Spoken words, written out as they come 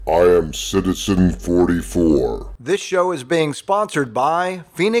I am Citizen 44. This show is being sponsored by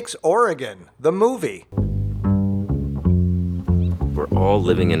Phoenix, Oregon, the movie. We're all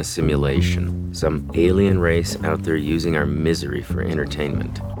living in a simulation. Some alien race out there using our misery for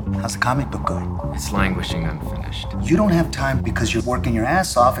entertainment. How's the comic book going? It's languishing unfinished. You don't have time because you're working your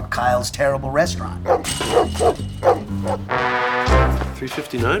ass off at Kyle's terrible restaurant.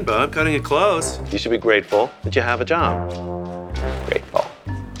 $3.59, Bob. Cutting it close. You should be grateful that you have a job. Grateful.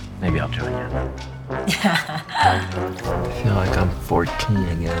 Maybe I'll join you. I feel like I'm 14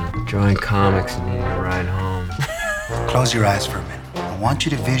 again, drawing comics and needing a ride home. Close your eyes for a minute. I want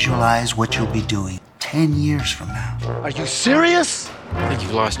you to visualize what you'll be doing 10 years from now. Are you serious? I think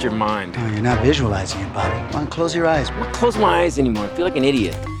you've lost your mind. No, you're not visualizing it, Bobby. Come on, close your eyes. I don't close my eyes anymore. I feel like an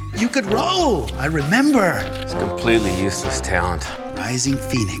idiot. You could roll. I remember. It's completely useless talent. Rising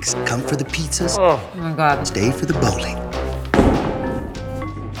Phoenix. Come for the pizzas. Oh my God. Stay for the bowling.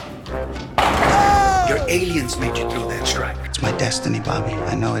 Your aliens made you throw that strike. It's my destiny, Bobby.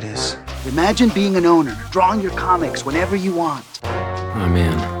 I know it is. Imagine being an owner, drawing your comics whenever you want. I'm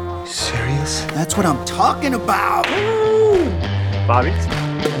in. Serious? That's what I'm talking about. Bobby?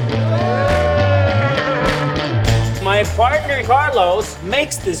 My partner, Carlos,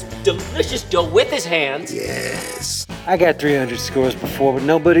 makes this delicious dough with his hands. Yes. I got 300 scores before, but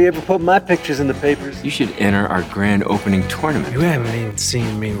nobody ever put my pictures in the papers. You should enter our grand opening tournament. You haven't even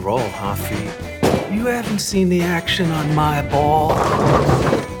seen me roll, huh, Fee? You haven't seen the action on my ball.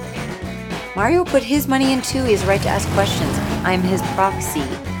 Mario put his money in too. He has the right to ask questions. I'm his proxy.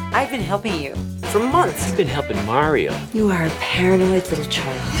 I've been helping you. For months. You've been helping Mario. You are a paranoid little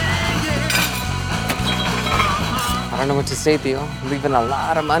child. I don't know what to say, Theo. Leaving a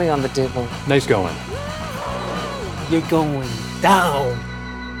lot of money on the table. Nice going. You're going down.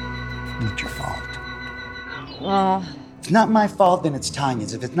 Not your fault. Oh. If it's not my fault, then it's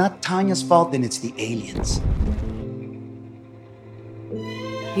Tanya's. If it's not Tanya's fault, then it's the aliens.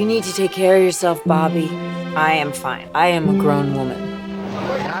 You need to take care of yourself, Bobby. I am fine. I am a grown woman.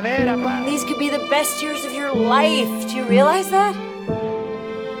 These could be the best years of your life. Do you realize that?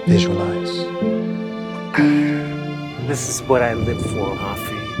 Visualize. This is what I live for,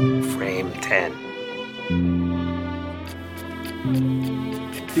 Huffy. Frame 10.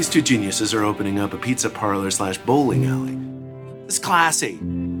 These two geniuses are opening up a pizza parlor / bowling alley. It's classy.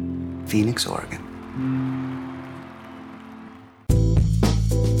 Phoenix, Oregon.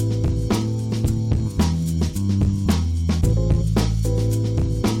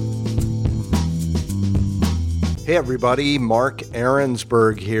 Hey everybody, Mark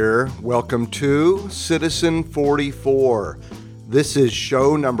Ahrensberg here. Welcome to Citizen 44. This is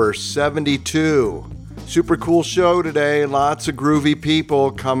show number 72. Super cool show today. Lots of groovy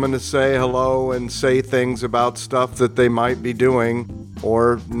people coming to say hello and say things about stuff that they might be doing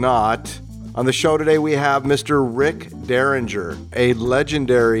or not. On the show today we have Mr. Rick Derringer, a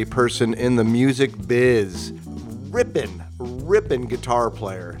legendary person in the music biz. Rippin' guitar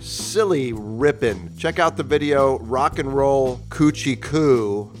player. Silly rippin'. Check out the video Rock and Roll Coochie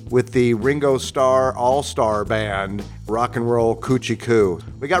Coo with the Ringo Starr All-Star Band, Rock and Roll Coochie Coo.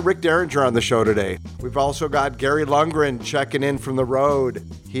 We got Rick Derringer on the show today. We've also got Gary Lundgren checking in from the road.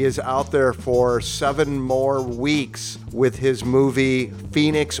 He is out there for 7 more weeks with his movie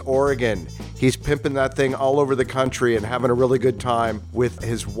Phoenix, Oregon. He's pimping that thing all over the country and having a really good time with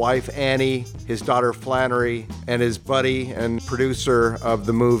his wife Annie, his daughter Flannery, and his buddy and producer of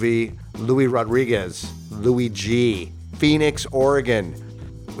the movie, Louis Rodriguez, Louis G. Phoenix, Oregon.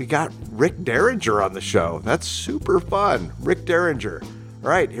 We got Rick Derringer on the show. That's super fun. Rick Derringer. All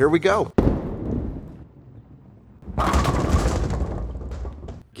right, here we go.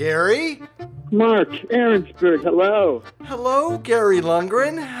 Gary? Mark Ahrensberg, hello. Hello, Gary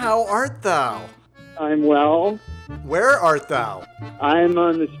Lundgren. How art thou? I'm well. Where art thou? I'm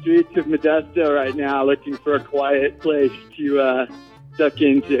on the streets of Modesto right now looking for a quiet place to duck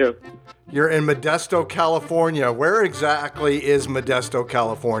into. You're in Modesto, California. Where exactly is Modesto,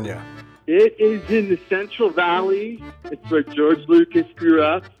 California? It is in the Central Valley. It's where George Lucas grew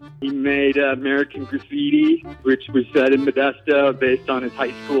up. He made American Graffiti, which was set in Modesto based on his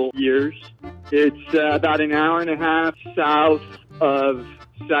high school years. It's about an hour and a half south of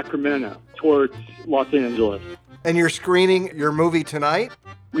Sacramento towards Los Angeles. And you're screening your movie tonight?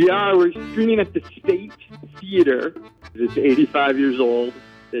 We're screening at the State Theater. It's 85 years old.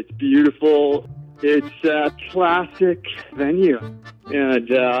 It's beautiful. It's a classic venue. And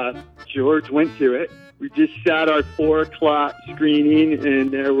George went to it. We just sat our 4 o'clock screening, and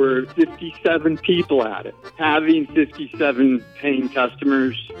there were 57 people at it. Having 57 paying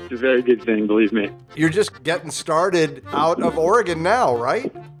customers is a very good thing, believe me. You're just getting started out of Oregon now,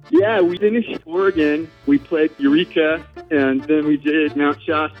 right? Yeah, we finished Oregon. We played Eureka, and then we did Mount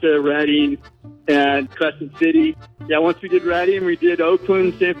Shasta, Redding, and Crescent City. Yeah, once we did Redding, we did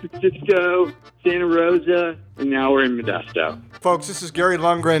Oakland, San Francisco, Santa Rosa, and now we're in Modesto. Folks, this is Gary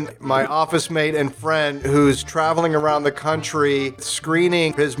Lundgren, my office mate and friend who's traveling around the country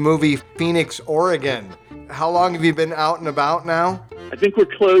screening his movie Phoenix, Oregon. How long have you been out and about now? I think we're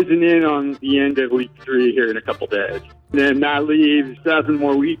closing in on the end of week 3 here in a couple days. Then that leaves 7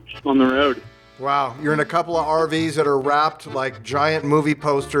 more weeks on the road. Wow, you're in a couple of RVs that are wrapped like giant movie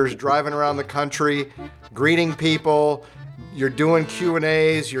posters, driving around the country, greeting people. You're doing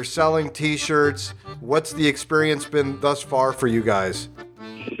Q&As, you're selling t-shirts. What's the experience been thus far for you guys?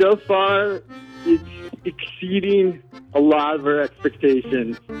 So far, it's exceeding a lot of our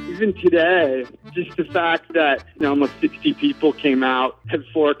expectations. Even today, just the fact that almost 60 people came out at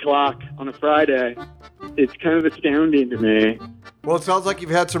 4 o'clock on a Friday, it's kind of astounding to me. Well, it sounds like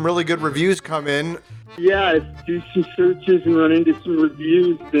you've had some really good reviews come in. Yeah, do some searches and run into some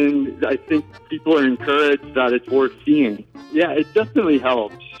reviews, and I think people are encouraged that it's worth seeing. Yeah, it definitely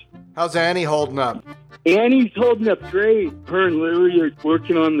helps. How's Annie holding up? Annie's holding up great. Her and Lily are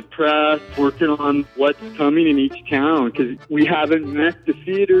working on the press, working on what's coming in each town, because we haven't met the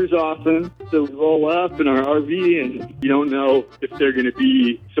theaters often. So we roll up in our RV, and you don't know if they're going to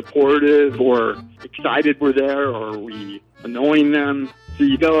be supportive or excited we're there, or are we annoying them. So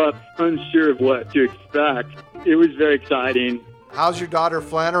you go up unsure of what to expect. It was very exciting. How's your daughter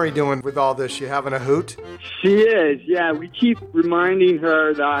Flannery doing with all this? She having a hoot? She is, yeah. We keep reminding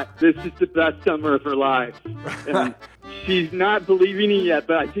her that this is the best summer of her life. And she's not believing it yet,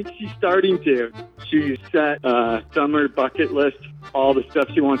 but I think she's starting to. She set a summer bucket list, all the stuff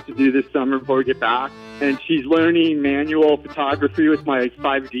she wants to do this summer before we get back. And she's learning manual photography with my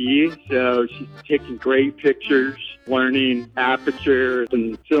 5D, so she's taking great pictures, learning aperture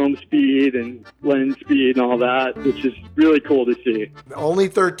and film speed and lens speed and all that, which is really cool to see. Only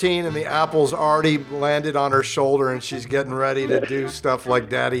 13 and the apple's already landed on her shoulder and she's getting ready to do stuff like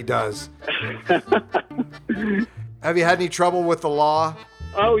Daddy does. Have you had any trouble with the law?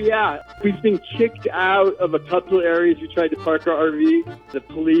 Oh, yeah. We've been kicked out of a couple of areas we tried to park our RV. The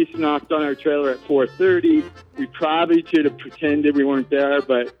police knocked on our trailer at 4:30. We probably should have pretended we weren't there,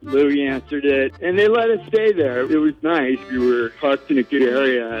 but Louie answered it. And they let us stay there. It was nice. We were parked in a good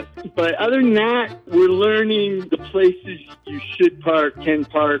area. But other than that, we're learning the places you should park, can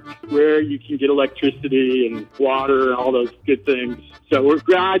park, where you can get electricity and water and all those good things. So we're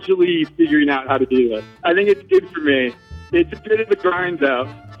gradually figuring out how to do this. I think it's good for me. It's a bit of a grind, though.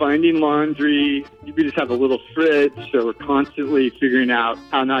 Finding laundry, we just have a little fridge, so we're constantly figuring out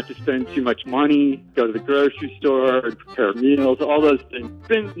how not to spend too much money, go to the grocery store, prepare meals, all those things. It's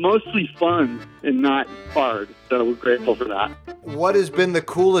been mostly fun and not hard, so we're grateful for that. What has been the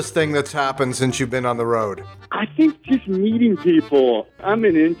coolest thing that's happened since you've been on the road? I think just meeting people. I'm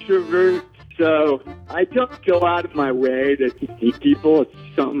an introvert, so I don't go out of my way to meet people. It's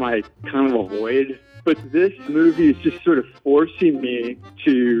something I kind of avoid. But this movie is just sort of forcing me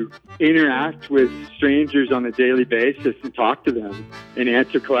to interact with strangers on a daily basis and talk to them and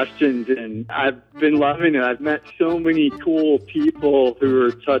answer questions. And I've been loving it. I've met so many cool people who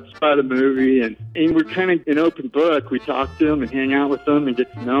are touched by the movie. And we're kind of an open book. We talk to them and hang out with them and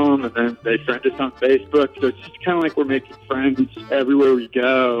get to know them. And then they friend us on Facebook. So it's just kind of like we're making friends everywhere we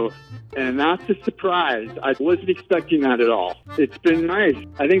go. And that's a surprise. I wasn't expecting that at all. It's been nice.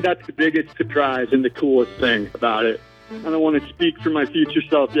 I think that's the biggest surprise and the coolest thing about it. I don't want to speak for my future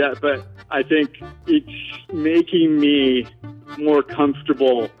self yet, but I think it's making me more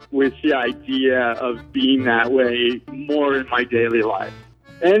comfortable with the idea of being that way more in my daily life.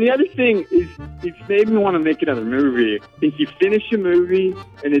 And the other thing is, it's made me want to make another movie. I think you finish a movie,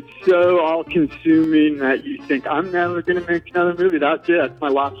 and it's so all-consuming that you think, I'm never going to make another movie. That's it. That's my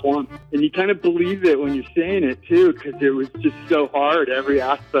last one. And you kind of believe it when you're saying it, too, because it was just so hard. Every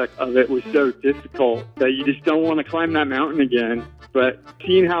aspect of it was so difficult that you just don't want to climb that mountain again. But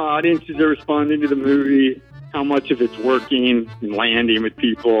seeing how audiences are responding to the movie, how much of it's working and landing with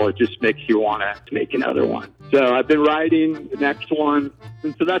people, it just makes you want to make another one. So I've been writing the next one.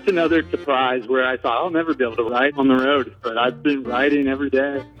 And so that's another surprise where I thought I'll never be able to write on the road. But I've been writing every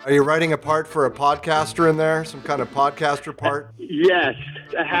day. Are you writing a part for a podcaster in there? Some kind of podcaster part? Yes.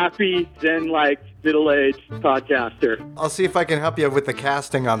 A happy, then like middle-aged podcaster. I'll see if I can help you with the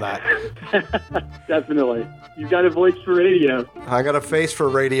casting on that. Definitely. You've got a voice for radio. I got a face for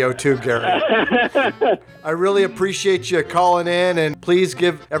radio too, Gary. I really appreciate you calling in, and please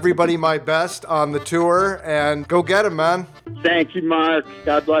give everybody my best on the tour, and go get him, man. Thank you, Mark.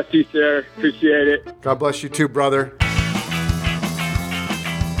 God bless you, sir. Appreciate it. God bless you too, brother.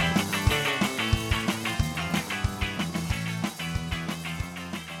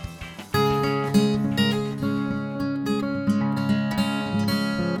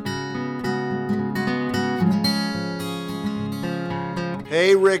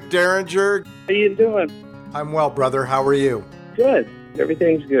 Hey, Rick Derringer. How you doing? I'm well, brother. How are you? Good.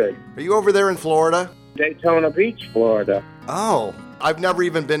 Everything's good. Are you over there in Florida? Daytona Beach, Florida. Oh, I've never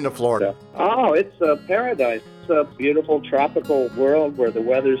even been to Florida. Oh, it's a paradise. It's a beautiful tropical world where the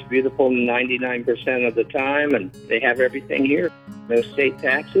weather's beautiful 99% of the time, and they have everything here. No state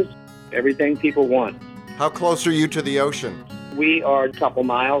taxes, everything people want. How close are you to the ocean? We are a couple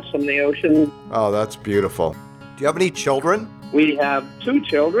miles from the ocean. Oh, that's beautiful. Do you have any children? We have 2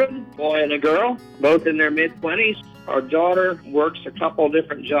 children, a boy and a girl, both in their mid-20s. Our daughter works a couple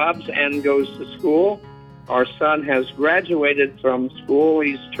different jobs and goes to school. Our son has graduated from school.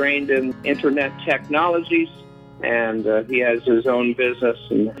 He's trained in internet technologies, and he has his own business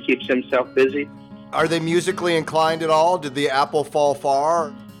and keeps himself busy. Are they musically inclined at all? Did the apple fall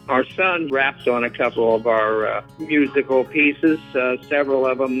far? Our son raps on a couple of our musical pieces, several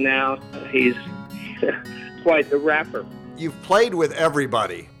of them now. He's quite the rapper. You've played with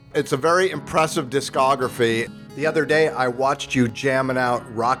everybody. It's a very impressive discography. The other day, I watched you jamming out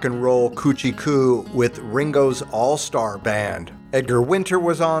Rock and Roll Coochie Coo with Ringo's All-Star Band. Edgar Winter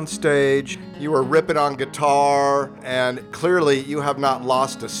was on stage, you were ripping on guitar, and clearly you have not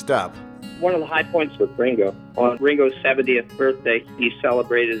lost a step. One of the high points with Ringo, on Ringo's 70th birthday, he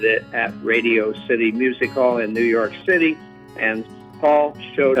celebrated it at Radio City Music Hall in New York City, and Paul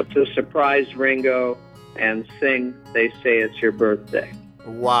showed up to surprise Ringo and sing They Say It's Your Birthday.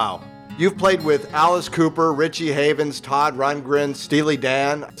 Wow. You've played with Alice Cooper, Richie Havens, Todd Rundgren, Steely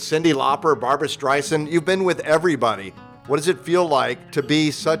Dan, Cyndi Lauper, Barbra Streisand. You've been with everybody. What does it feel like to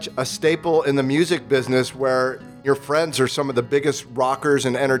be such a staple in the music business where your friends are some of the biggest rockers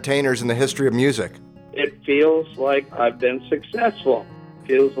and entertainers in the history of music? It feels like I've been successful. It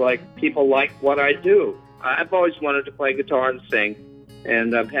feels like people like what I do. I've always wanted to play guitar and sing,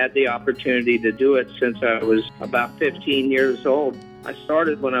 and I've had the opportunity to do it since I was about 15 years old. I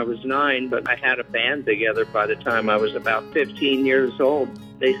started when I was 9, but I had a band together by the time I was about 15 years old.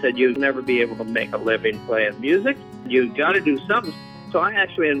 They said, you'll never be able to make a living playing music. You've got to do something. So I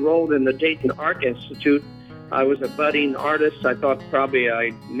actually enrolled in the Dayton Art Institute. I was a budding artist. I thought probably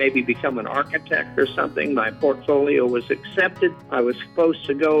I'd maybe become an architect or something. My portfolio was accepted. I was supposed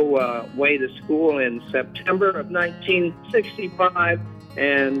to go away to school in September of 1965,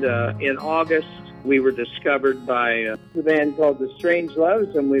 and in August, we were discovered by the band called The Strange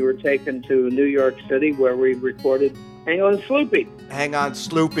Loves, and we were taken to New York City where we recorded Hang On Sloopy. Hang On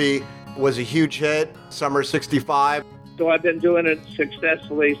Sloopy was a huge hit, summer 65. So I've been doing it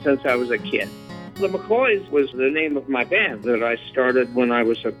successfully since I was a kid. The McCoys was the name of my band that I started when I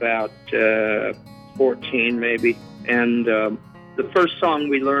was about 14 maybe. And the first song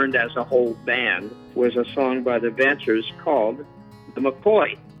we learned as a whole band was a song by the Ventures called The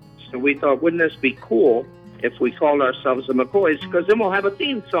McCoy. So we thought, wouldn't this be cool if we called ourselves the McCoys, because then we'll have a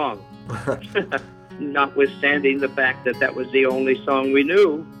theme song. Notwithstanding the fact that that was the only song we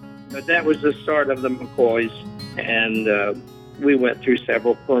knew, but that was the start of the McCoys, and we went through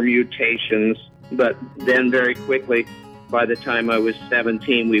several permutations, but then very quickly, by the time I was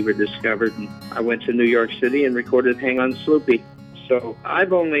 17, we were discovered, and I went to New York City and recorded Hang On Sloopy. So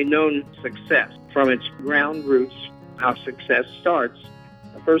I've only known success from its ground roots, how success starts.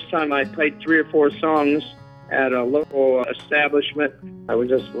 The first time I played 3 or 4 songs at a local establishment, I was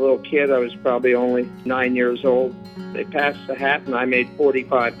just a little kid. I was probably only 9 years old. They passed the hat and I made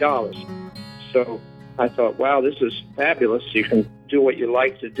 $45. So I thought, wow, this is fabulous. You can do what you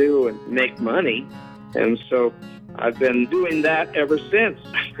like to do and make money. And so I've been doing that ever since.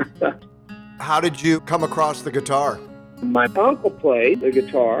 How did you come across the guitar? My uncle played the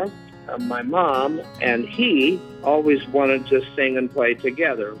guitar. My mom and he always wanted to sing and play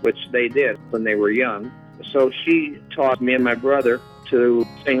together, which they did when they were young. So she taught me and my brother to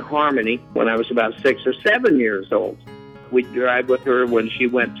sing harmony when I was about 6 or 7 years old. We'd drive with her when she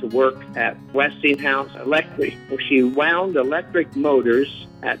went to work at Westinghouse Electric. She wound electric motors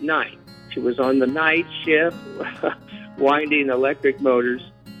at night. She was on the night shift, winding electric motors,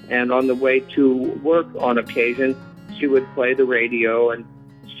 and on the way to work on occasion, she would play the radio and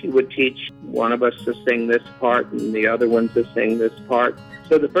she would teach one of us to sing this part and the other one to sing this part.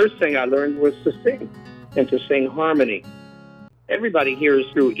 So the first thing I learned was to sing and to sing harmony. Everybody hears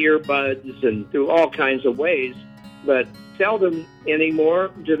through earbuds and through all kinds of ways, but seldom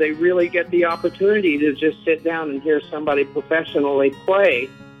anymore do they really get the opportunity to just sit down and hear somebody professionally play.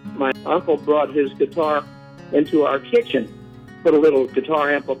 My uncle brought his guitar into our kitchen, put a little guitar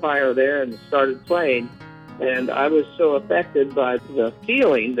amplifier there and started playing. And I was so affected by the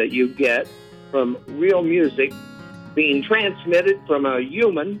feeling that you get from real music being transmitted from a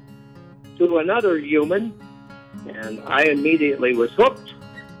human to another human. And I immediately was hooked.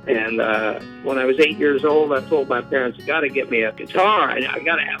 And when I was 8 years old, I told my parents, I got to get me a guitar. I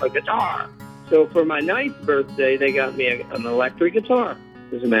got to have a guitar. So for my 9th birthday, they got me an electric guitar.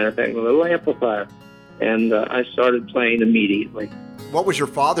 As a matter of fact, a little amplifier. And I started playing immediately. What was your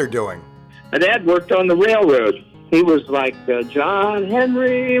father doing? My dad worked on the railroad. He was like John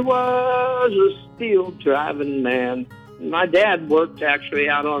Henry was a steel-driving man. My dad worked actually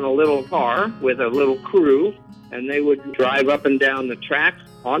out on a little car with a little crew, and they would drive up and down the track,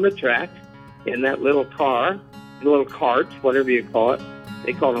 on the track, in that little car, little cart, whatever you call it.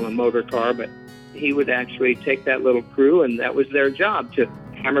 They call them a motor car, but he would actually take that little crew, and that was their job, to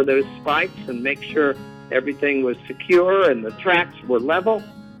hammer those spikes and make sure everything was secure and the tracks were level.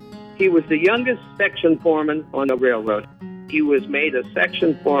 He was the youngest section foreman on the railroad. He was made a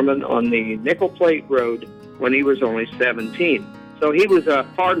section foreman on the Nickel Plate Road when he was only 17. So he was a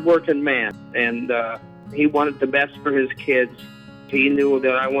hard-working man, and he wanted the best for his kids. He knew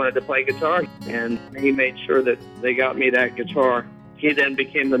that I wanted to play guitar, and he made sure that they got me that guitar. He then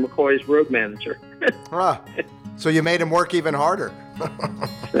became the McCoy's road manager. So you made him work even harder.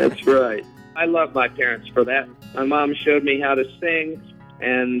 That's right. I love my parents for that. My mom showed me how to sing,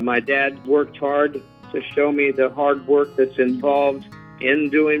 and my dad worked hard to show me the hard work that's involved in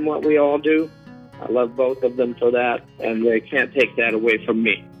doing what we all do. I love both of them for that, and they can't take that away from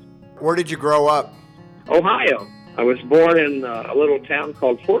me. Where did you grow up? Ohio. I was born in a little town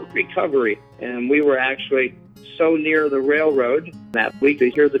called Fort Recovery, and we were actually so near the railroad that we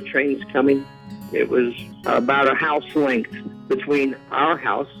could hear the trains coming. It was about a house length between our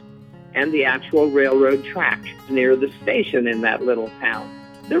house and the actual railroad track near the station in that little town.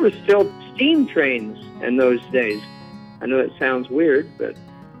 There were still steam trains in those days. I know it sounds weird, but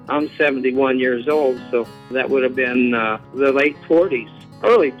I'm 71 years old, so that would have been the late 40s,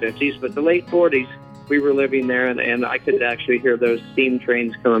 early 50s, but the late 40s, we were living there, and I could actually hear those steam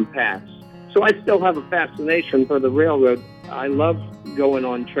trains coming past. So I still have a fascination for the railroad. I love going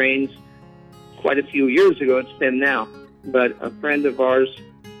on trains. Quite a few years ago, it's been now, but a friend of ours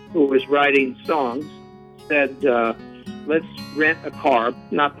who was writing songs said, let's rent a car,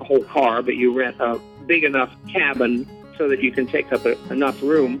 not the whole car, but you rent a big enough cabin so that you can take up enough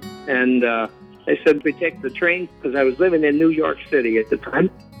room. And they said, we take the train, because I was living in New York City at the time,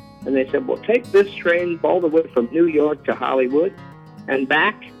 and they said, well, take this train all the way from New York to Hollywood and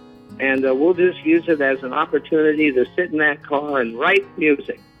back, and we'll just use it as an opportunity to sit in that car and write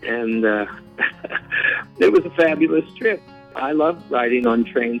music. And it was a fabulous trip. I love riding on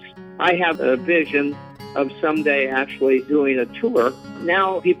trains. I have a vision of someday actually doing a tour.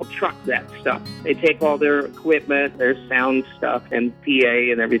 Now people truck that stuff. They take all their equipment, their sound stuff, and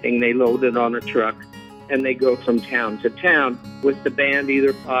PA and everything, they load it on a truck, and they go from town to town with the band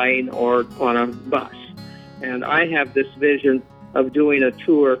either flying or on a bus. And I have this vision of doing a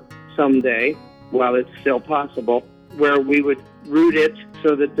tour someday, while it's still possible, where we would route it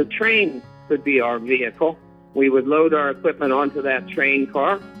so that the train could be our vehicle. We would load our equipment onto that train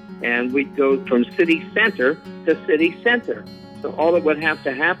car, and we'd go from city center to city center. So all that would have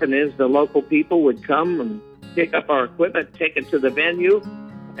to happen is the local people would come and pick up our equipment, take it to the venue,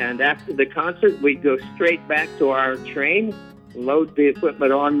 and after the concert, we'd go straight back to our train, load the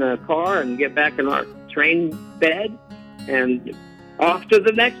equipment on the car, and get back in our train bed, and off to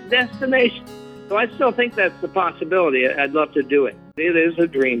the next destination. So I still think that's a possibility. I'd love to do it. It is a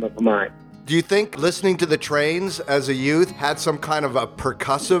dream of mine. Do you think listening to the trains as a youth had some kind of a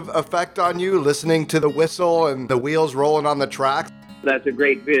percussive effect on you, listening to the whistle and the wheels rolling on the track? That's a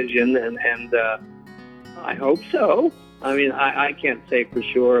great vision, and I hope so. I mean, I can't say for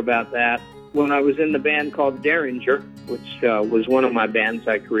sure about that. When I was in the band called Derringer, which was one of my bands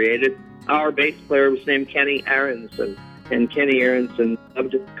I created, our bass player was named Kenny Aronson. And Kenny Aronson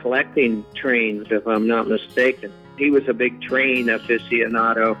loved collecting trains, if I'm not mistaken. He was a big train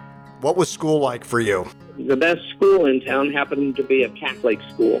aficionado. What was school like for you? The best school in town happened to be a Catholic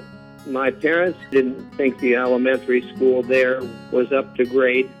school. My parents didn't think the elementary school there was up to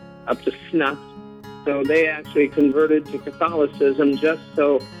grade, up to snuff. So they actually converted to Catholicism just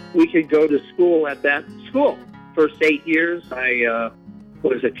so we could go to school at that school. First 8 years, I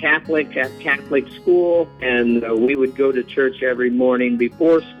was a Catholic at Catholic school, and we would go to church every morning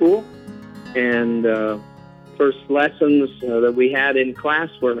before school. And first lessons that we had in class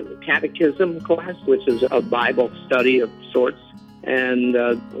were the catechism class, which is a Bible study of sorts. And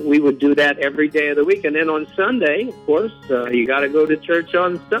we would do that every day of the week. And then on Sunday, of course, you got to go to church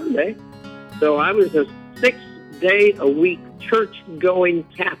on Sunday. So I was a 6-day-a-week church-going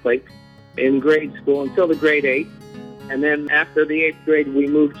Catholic in grade school until the grade 8. And then after the 8th grade, we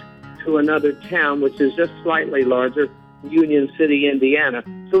moved to another town, which is just slightly larger, Union City, Indiana.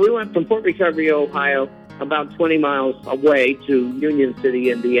 So we went from Port Recovery, Ohio, about 20 miles away to Union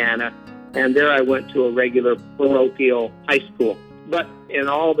City, Indiana. And there I went to a regular parochial high school. But in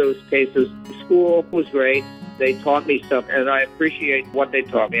all those cases, school was great. They taught me stuff, and I appreciate what they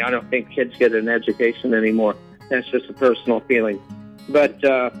taught me. I don't think kids get an education anymore. That's just a personal feeling. But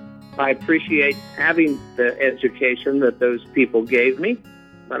I appreciate having the education that those people gave me.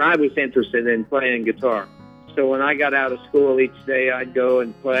 But I was interested in playing guitar. So when I got out of school each day, I'd go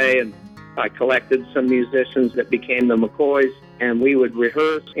and play, and I collected some musicians that became the McCoys, and we would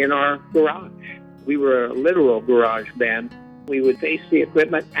rehearse in our garage. We were a literal garage band. We would face the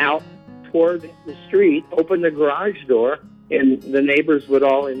equipment out toward the street, open the garage door, and the neighbors would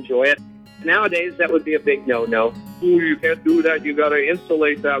all enjoy it. Nowadays, that would be a big no-no. Ooh, you can't do that. You got to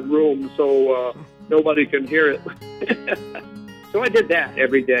insulate that room so nobody can hear it. So I did that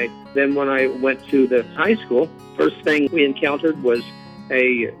every day. Then when I went to the high school, first thing we encountered was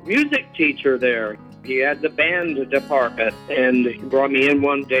a music teacher there. He had the band department, and he brought me in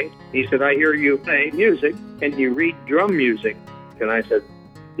one day. He said, I hear you play music, and you read drum music. And I said,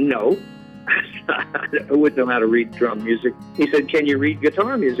 no. I wouldn't know how to read drum music. He said, can you read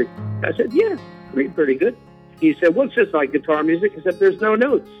guitar music? I said, yeah, I read pretty good. He said, well, it's just like guitar music, except there's no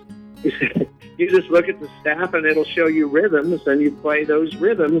notes. He said, you just look at the staff, and it'll show you rhythms, and you play those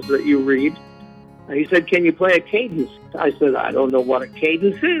rhythms that you read. And he said, can you play a cadence? I said, I don't know what a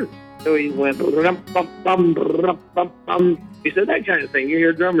cadence is. So he went, rum, bum, bum, rum, bum, bum. He said, that kind of thing you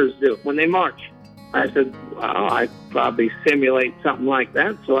hear drummers do when they march. I said, well, I'd probably simulate something like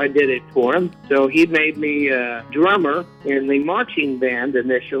that. So I did it for him. So he made me a drummer in the marching band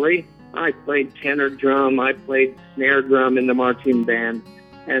initially. I played tenor drum. I played snare drum in the marching band.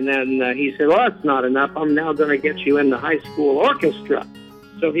 And then he said, well, that's not enough. I'm now going to get you in the high school orchestra.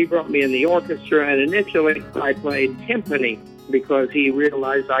 So he brought me in the orchestra, and initially I played timpani because he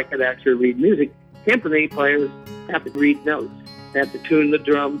realized I could actually read music. Timpani players have to read notes. They have to tune the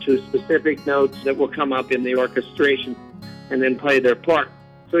drum to specific notes that will come up in the orchestration and then play their part.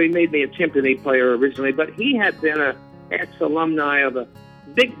 So he made me a timpani player originally, but he had been an ex-alumni of a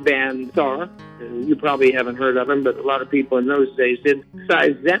big band star. You probably haven't heard of him, but a lot of people in those days did.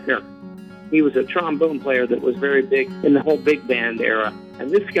 Cy Zentner. He was a trombone player that was very big in the whole big band era. And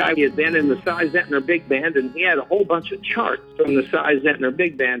this guy, he had been in the Cy Zentner big band, and he had a whole bunch of charts from the Cy Zentner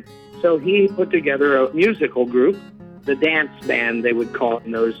big band. So he put together a musical group, the dance band they would call it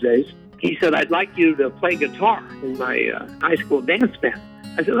in those days. He said, I'd like you to play guitar in my high school dance band.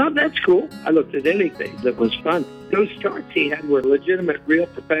 I said, oh, that's cool. I looked at anything that was fun. Those charts he had were legitimate, real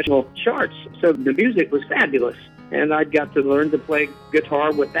professional charts. So the music was fabulous. And I got to learn to play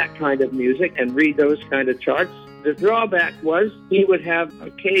guitar with that kind of music and read those kind of charts. The drawback was he would have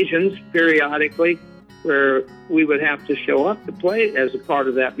occasions periodically where we would have to show up to play as a part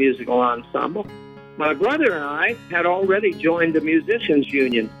of that musical ensemble. My brother and I had already joined the Musicians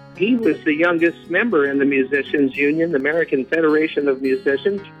Union. He was the youngest member in the Musicians Union, the American Federation of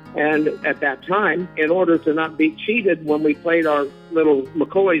Musicians. And at that time, in order to not be cheated when we played our little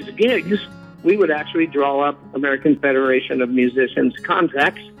McCoy's gigs, we would actually draw up American Federation of Musicians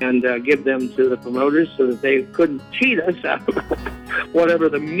contracts and give them to the promoters so that they couldn't cheat us out of whatever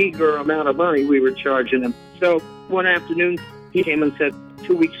the meager amount of money we were charging them. So one afternoon, he came and said,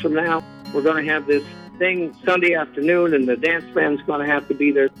 2 weeks from now, we're going to have this thing Sunday afternoon, and the dance band's going to have to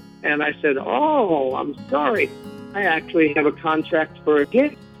be there. And I said, oh, I'm sorry. I actually have a contract for a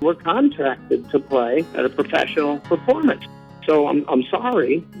gig. We're contracted to play at a professional performance. So I'm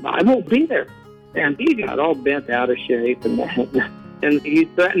sorry, I won't be there. And he got all bent out of shape and he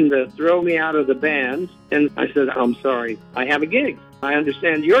threatened to throw me out of the band. And I said, I'm sorry, I have a gig. I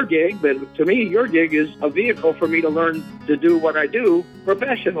understand your gig, but to me, your gig is a vehicle for me to learn to do what I do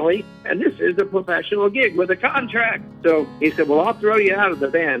professionally, and this is a professional gig with a contract. So he said, well, I'll throw you out of the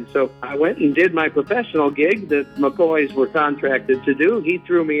band. So I went and did my professional gig that McCoys were contracted to do. He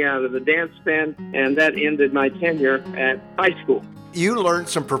threw me out of the dance band, and that ended my tenure at high school. You learned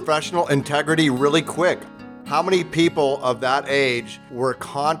some professional integrity really quick. How many people of that age were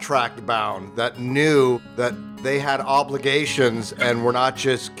contract bound that knew that they had obligations and were not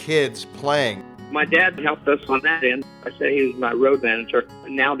just kids playing? My dad helped us on that end. I say he was my road manager.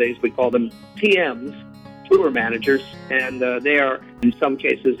 Nowadays we call them TMs, tour managers, and they are in some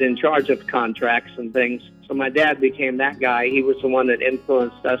cases in charge of contracts and things. So my dad became that guy. He was the one that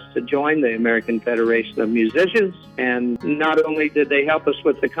influenced us to join the American Federation of Musicians. And not only did they help us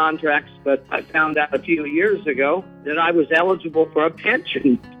with the contracts, but I found out a few years ago that I was eligible for a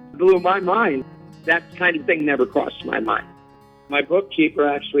pension. Blew my mind. That kind of thing never crossed my mind. My bookkeeper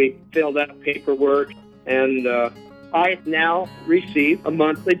actually filled out paperwork, and I now receive a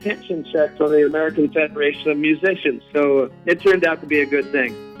monthly pension check from the American Federation of Musicians. So it turned out to be a good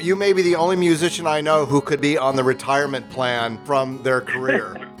thing. You may be the only musician I know who could be on the retirement plan from their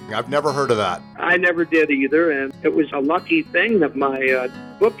career. I've never heard of that. I never did either, and it was a lucky thing that my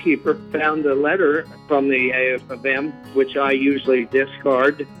bookkeeper found a letter from the AFM, which I usually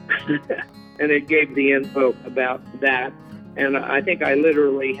discard, and it gave the info about that. And I think I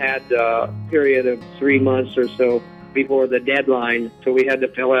literally had a period of 3 months or so before the deadline, so we had to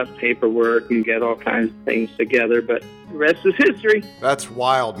fill out paperwork and get all kinds of things together, but the rest is history. That's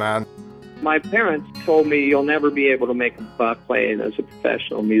wild, man. My parents told me you'll never be able to make a buck playing as a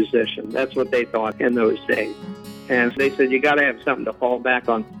professional musician. That's what they thought in those days. And they said, you got to have something to fall back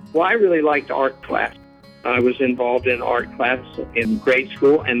on. Well, I really liked art class. I was involved in art class in grade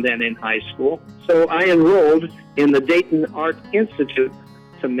school and then in high school. So I enrolled in the Dayton Art Institute.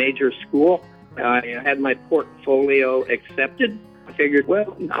 It's a major school. I had my portfolio accepted. I figured,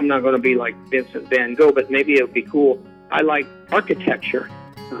 well, I'm not going to be like Vincent van Gogh, but maybe it would be cool. I like architecture.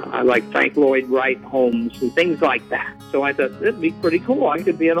 I like Frank Lloyd Wright homes and things like that. So I thought, it'd be pretty cool. I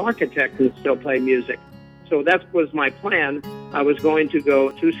could be an architect and still play music. So that was my plan. I was going to go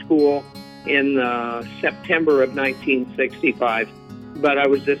to school in September of 1965. But I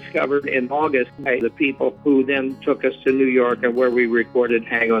was discovered in August by the people who then took us to New York and where we recorded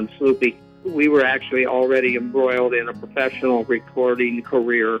Hang on Sloopy. We were actually already embroiled in a professional recording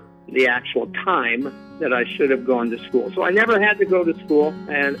career the actual time that I should have gone to school. So I never had to go to school,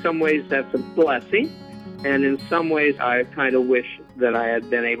 and in some ways that's a blessing, and in some ways I kind of wish that I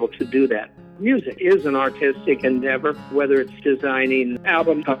had been able to do that. Music is an artistic endeavor, whether it's designing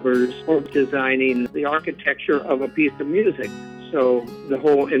album covers or designing the architecture of a piece of music. So the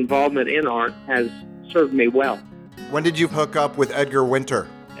whole involvement in art has served me well. When did you hook up with Edgar Winter?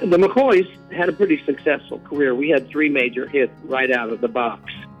 The McCoys had a pretty successful career. We had 3 major hits right out of the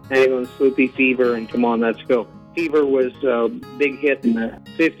box. Hang on Sloopy, Fever, and Come On, Let's Go. Fever was a big hit in the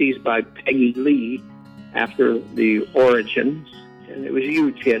 50s by Peggy Lee after the Origins, and it was a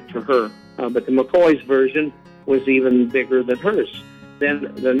huge hit for her. But the McCoys version was even bigger than hers.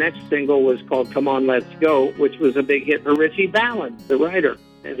 Then the next single was called Come On, Let's Go, which was a big hit for Richie Valens, the writer,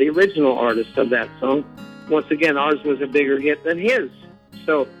 and the original artist of that song. Once again, ours was a bigger hit than his.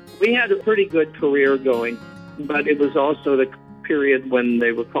 So we had a pretty good career going, but it was also the period when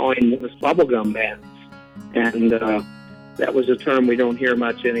they were calling us bubblegum bands. And that was a term we don't hear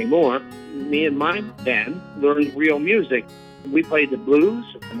much anymore. Me and my band learned real music. We played the blues,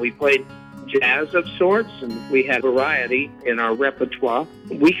 and we played jazz of sorts, and we had variety in our repertoire.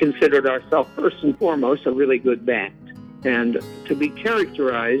 We considered ourselves first and foremost a really good band. And to be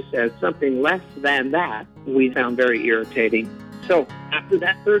characterized as something less than that, we found very irritating. So after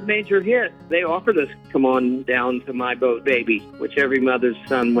that 3rd major hit, they offered us Come On Down to My Boat Baby, which every mother's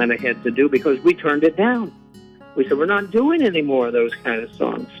son went ahead to do because we turned it down. We said, we're not doing any more of those kind of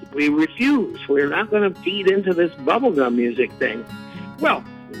songs. We refuse. We're not going to feed into this bubblegum music thing. Well,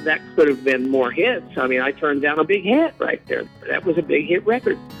 that could have been more hits. I mean, I turned down a big hit right there. That was a big hit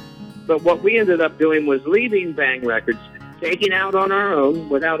record. But what we ended up doing was leaving Bang Records, taking out on our own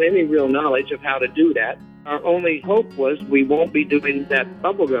without any real knowledge of how to do that. Our only hope was we won't be doing that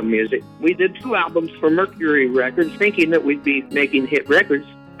bubblegum music. We did 2 albums for Mercury Records, thinking that we'd be making hit records.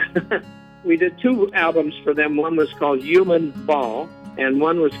 We did 2 albums for them. One was called Human Ball, and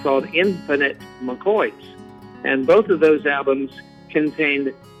one was called Infinite McCoys. And both of those albums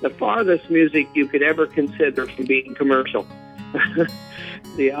contained the farthest music you could ever consider from being commercial.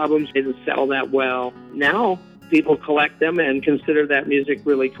 The albums didn't sell that well. Now, people collect them and consider that music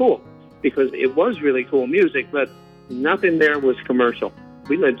really cool, because it was really cool music, but Nothing there was commercial.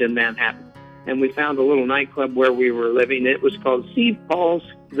 We lived in Manhattan, and we found a little nightclub where we were living. It was called Steve Paul's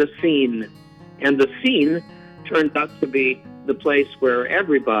The Scene. And The Scene turned out to be the place where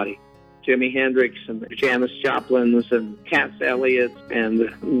everybody, Jimi Hendrix and Janis Joplin's and Cass Elliot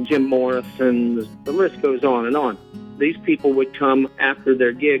and Jim Morrison, the list goes on and on. These people would come after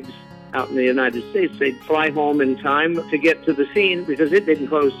their gigs out in the United States. They'd fly home in time to get to The Scene because it didn't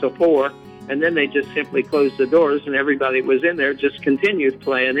close till 4, and then they just simply closed the doors and everybody was in there just continued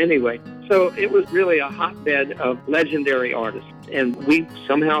playing anyway. So it was really a hotbed of legendary artists. And we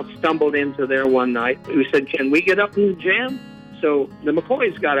somehow stumbled into there one night. We said, can we get up and jam? So the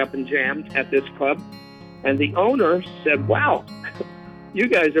McCoys got up and jammed at this club, and the owner said, wow, you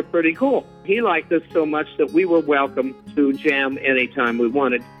guys are pretty cool. He liked us so much that we were welcome to jam anytime we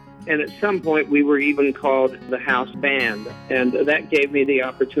wanted. And at some point, we were even called the house band. And that gave me the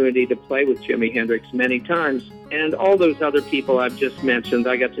opportunity to play with Jimi Hendrix many times. And all those other people I've just mentioned,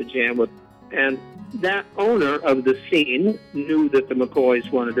 I got to jam with. And that owner of The Scene knew that the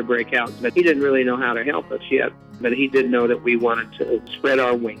McCoys wanted to break out, but he didn't really know how to help us yet. But he did know that we wanted to spread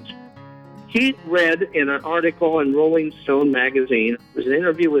our wings. He read in an article in Rolling Stone magazine, it was an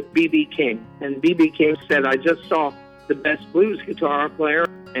interview with B.B. King. And B.B. King said, I just saw the best blues guitar player.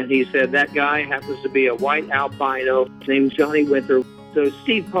 And he said, that guy happens to be a white albino named Johnny Winter. So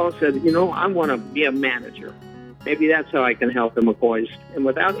Steve Paul said, I want to be a manager. Maybe that's how I can help the McCoys. And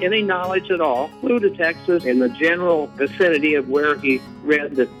without any knowledge at all, flew to Texas in the general vicinity of where he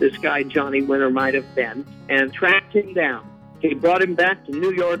read that this guy Johnny Winter might have been, and tracked him down. He brought him back to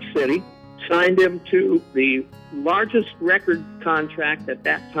New York City, signed him to the largest record contract at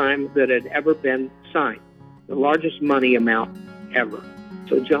that time that had ever been signed, the largest money amount ever.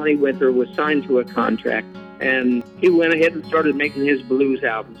 So Johnny Winter was signed to a contract, and he went ahead and started making his blues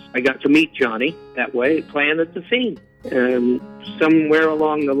albums. I got to meet Johnny that way, playing at The Scene. And somewhere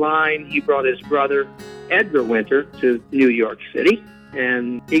along the line, he brought his brother, Edgar Winter, to New York City.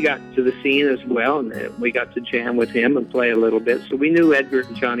 And he got to The Scene as well, and we got to jam with him and play a little bit. So we knew Edgar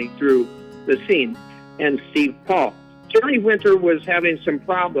and Johnny through The Scene. And Steve Paul. Johnny Winter was having some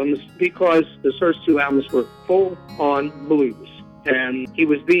problems because the first 2 albums were full-on blues. And he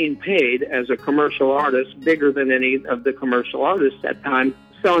was being paid as a commercial artist, bigger than any of the commercial artists at that time,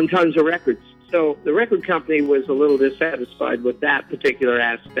 selling tons of records. So the record company was a little dissatisfied with that particular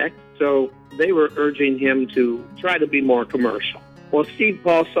aspect. So they were urging him to try to be more commercial. Well, Steve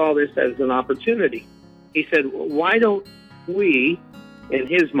Paul saw this as an opportunity. He said, why don't we, in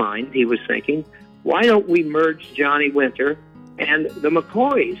his mind, he was thinking, why don't we merge Johnny Winter and the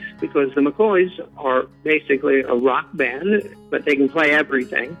McCoys, because the McCoys are basically a rock band, but they can play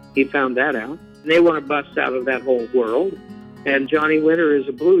everything. He found that out. They want to bust out of that whole world. And Johnny Winter is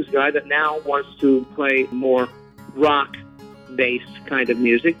a blues guy that now wants to play more rock-based kind of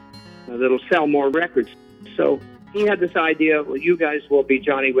music that'll sell more records. So he had this idea, well, you guys will be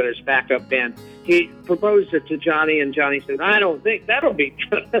Johnny Winter's backup band. He proposed it to Johnny, and Johnny said, I don't think that'll be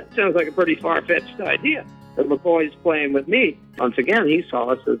good. That sounds like a pretty far-fetched idea. The McCoys playing with me. Once again, he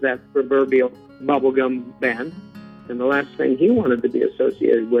saw us as that proverbial bubblegum band. And the last thing he wanted to be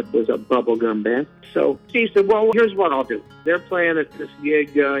associated with was a bubblegum band. So he said, well, here's what I'll do. They're playing at this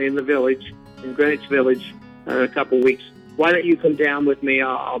gig in the village, in Greenwich Village, in a couple of weeks. Why don't you come down with me?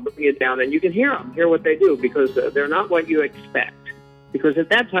 I'll bring you down, and you can hear them, hear what they do, because they're not what you expect. Because at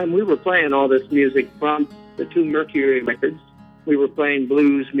that time, we were playing all this music from the 2 Mercury records. We were playing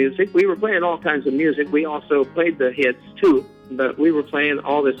blues music. We were playing all kinds of music. We also played the hits, too, but we were playing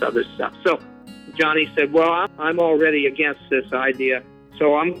all this other stuff. So Johnny said, well, I'm already against this idea,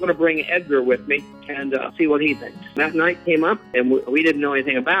 so I'm going to bring Edgar with me and see what he thinks. That night came up, and we didn't know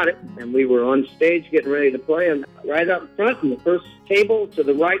anything about it, and we were on stage getting ready to play, and right up front, in the first table to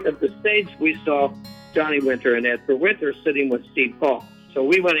the right of the stage, we saw Johnny Winter and Edgar Winter sitting with Steve Paul. So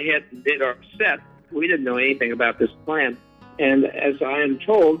we went ahead and did our set. We didn't know anything about this plan. And as I am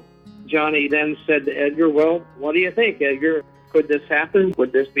told, Johnny then said to Edgar, well, what do you think, Edgar? Could this happen?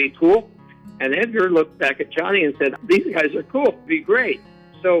 Would this be cool? And Edgar looked back at Johnny and said, these guys are cool. It'd be great.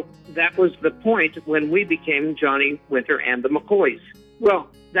 So that was the point when we became Johnny Winter and the McCoys. Well,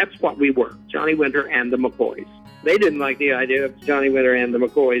 that's what we were, Johnny Winter and the McCoys. They didn't like the idea of Johnny Winter and the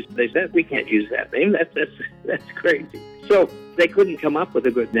McCoys. They said, we can't use that name. That's crazy. So they couldn't come up with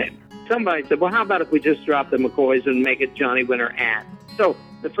a good name. Somebody said, well, how about if we just drop the McCoys and make it Johnny Winter and? So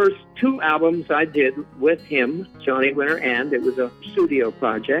the first 2 albums I did with him, Johnny Winter and, it was a studio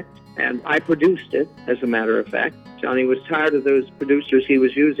project, and I produced it, as a matter of fact. Johnny was tired of those producers he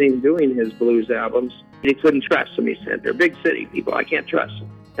was using doing his blues albums. He couldn't trust them. He said, they're big city people. I can't trust them.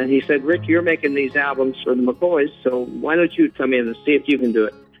 And he said, Rick, you're making these albums for the McCoys, so why don't you come in and see if you can do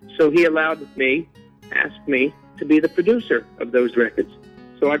it? So he asked me to be the producer of those records.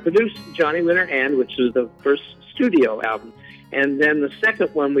 So I produced Johnny Winter And, which was the first studio album. And then the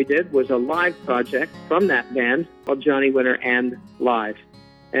second one we did was a live project from that band called Johnny Winter And Live.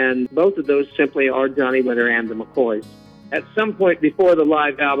 And both of those simply are Johnny Winter and the McCoys. At some point before the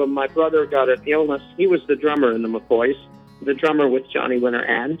live album, my brother got an illness. He was the drummer in the McCoys, the drummer with Johnny Winter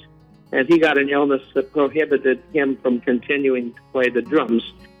And he got an illness that prohibited him from continuing to play the drums.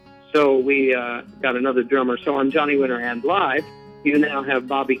 So we got another drummer. So on Johnny Winter And Live, you now have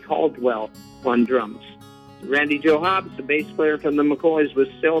Bobby Caldwell on drums. Randy Joe Hobbs, the bass player from the McCoys, was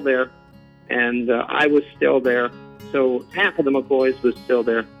still there, and I was still there. So half of the McCoys was still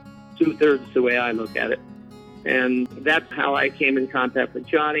there, 2/3 the way I look at it. And that's how I came in contact with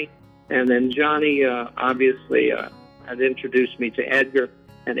Johnny. And then Johnny obviously had introduced me to Edgar,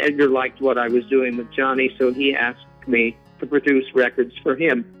 and Edgar liked what I was doing with Johnny, so he asked me to produce records for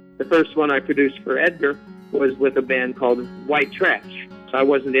him. The first one I produced for Edgar was with a band called White Trash. So I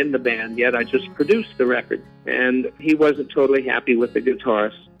wasn't in the band yet, I just produced the record. And he wasn't totally happy with the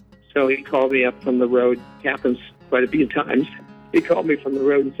guitarist. So he called me up from the road, happens quite a few times. He called me from the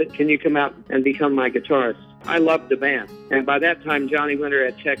road and said, can you come out and become my guitarist? I loved the band. And by that time, Johnny Winter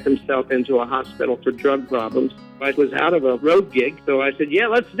had checked himself into a hospital for drug problems. I was out of a road gig, so I said, yeah,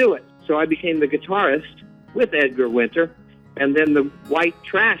 let's do it. So I became the guitarist with Edgar Winter. And then the White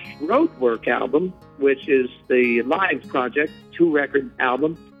Trash Roadwork album, which is the live project, 2-record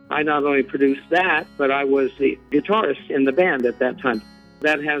album. I not only produced that, but I was the guitarist in the band at that time.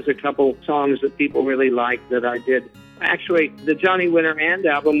 That has a couple songs that people really like that I did. Actually, the Johnny Winter And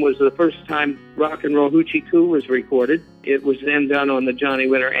album was the first time Rock and Roll Hoochie Coo was recorded. It was then done on the Johnny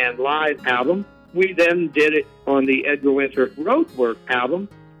Winter And Live album. We then did it on the Edgar Winter Roadwork album.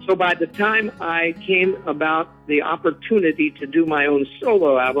 So by the time I came about the opportunity to do my own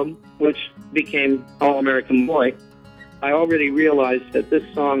solo album, which became All American Boy, I already realized that this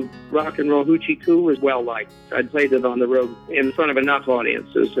song, Rock and Roll Hoochie Coo, was well liked. I played it on the road in front of enough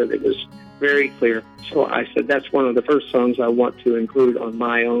audiences that it was very clear. So I said, that's one of the first songs I want to include on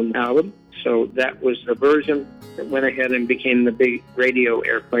my own album. So that was the version that went ahead and became the big radio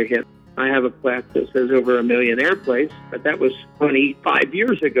airplay hit. I have a plaque that says over 1 million airplays, but that was 25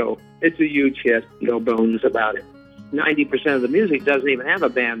 years ago. It's a huge hit, no bones about it. 90% of the music doesn't even have a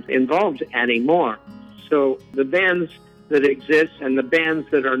band involved anymore. So the bands that exist and the bands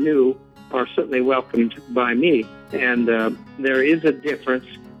that are new are certainly welcomed by me. And there is a difference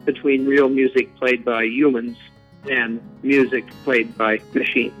between real music played by humans and music played by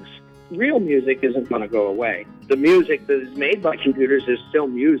machines. Real music isn't going to go away. The music that is made by computers is still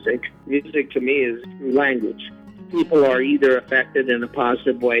music. Music to me is language. People are either affected in a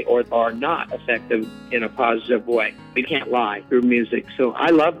positive way or are not affected in a positive way. You can't lie through music. So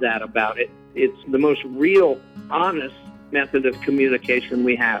I love that about it. It's the most real, honest method of communication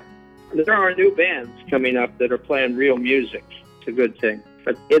we have. There are new bands coming up that are playing real music. It's a good thing.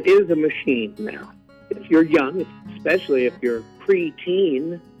 But it is a machine now. If you're young, especially if you're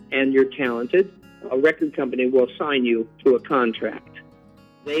pre-teen and you're talented, a record company will sign you to a contract.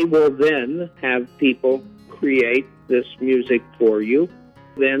 They will then have people create this music for you,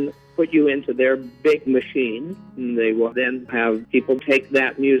 then put you into their big machine. And they will then have people take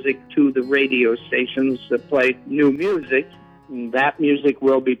that music to the radio stations that play new music. And that music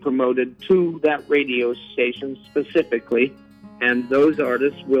will be promoted to that radio station specifically, and those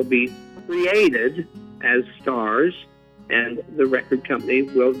artists will be created as stars, and the record company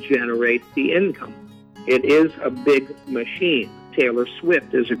will generate the income. It is a big machine. Taylor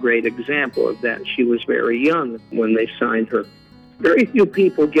Swift is a great example of that. She was very young when they signed her. Very few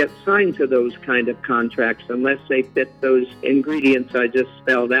people get signed to those kind of contracts unless they fit those ingredients I just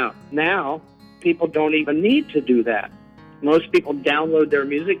spelled out. Now, people don't even need to do that. Most people download their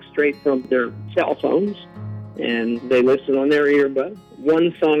music straight from their cell phones, and they listen on their earbuds,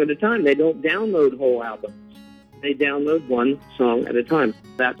 one song at a time. They don't download whole albums. They download one song at a time.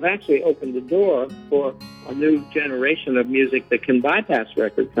 That's actually opened the door for a new generation of music that can bypass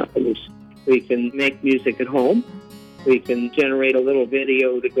record companies. We can make music at home. We can generate a little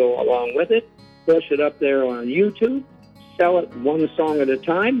video to go along with it, push it up there on YouTube, sell it one song at a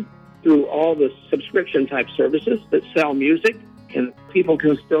time through all the subscription-type services that sell music, and people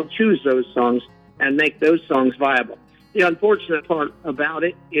can still choose those songs and make those songs viable. The unfortunate part about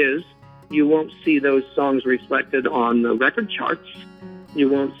it is you won't see those songs reflected on the record charts. You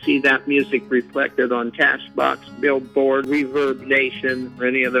won't see that music reflected on Cashbox, Billboard, Reverb Nation, or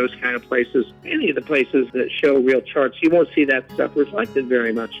any of those kind of places. Any of the places that show real charts, you won't see that stuff reflected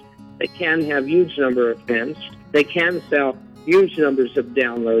very much. They can have huge number of fans. They can sell huge numbers of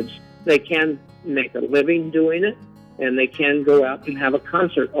downloads. They can make a living doing it, and they can go out and have a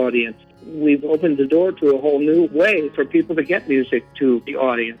concert audience. We've opened the door to a whole new way for people to get music to the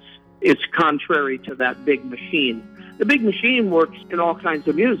audience. It's contrary to that big machine. The big machine works in all kinds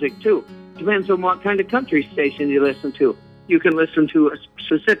of music, too. Depends on what kind of country station you listen to. You can listen to a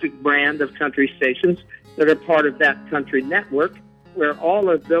specific brand of country stations that are part of that country network, where all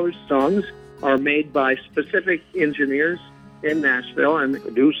of those songs are made by specific engineers in Nashville and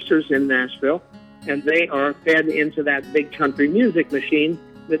producers in Nashville, and they are fed into that big country music machine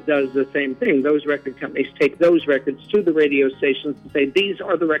that does the same thing. Those record companies take those records to the radio stations and say, these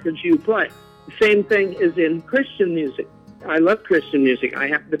are the records you play. The same thing is in Christian music. I love Christian music. I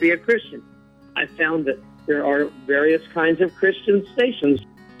happen to be a Christian. I found that there are various kinds of Christian stations.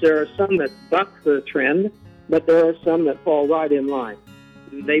 There are some that buck the trend, but there are some that fall right in line.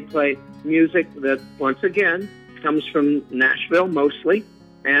 They play music that, once again, comes from Nashville mostly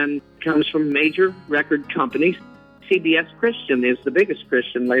and comes from major record companies. CBS Christian is the biggest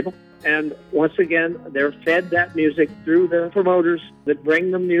Christian label. And once again, they're fed that music through the promoters that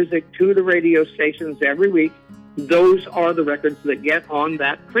bring the music to the radio stations every week. Those are the records that get on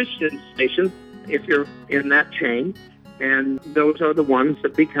that Christian station, if you're in that chain. And those are the ones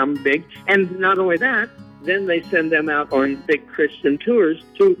that become big. And not only that, then they send them out on big Christian tours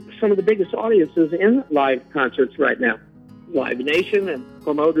to some of the biggest audiences in live concerts right now. Live Nation and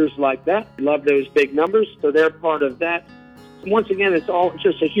promoters like that love those big numbers, so they're part of that. Once again, it's all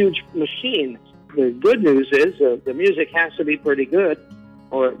just a huge machine. The good news is the music has to be pretty good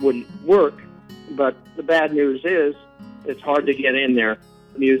or it wouldn't work, but the bad news is it's hard to get in there.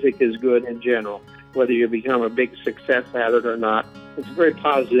 Music is good in general, whether you become a big success at it or not. It's a very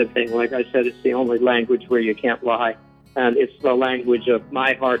positive thing. Like I said, it's the only language where you can't lie, and it's the language of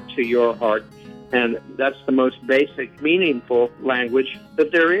my heart to your heart. And that's the most basic, meaningful language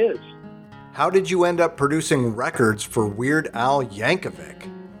that there is. How did you end up producing records for Weird Al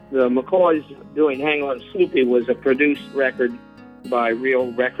Yankovic? The McCoys doing Hang On Snoopy was a produced record by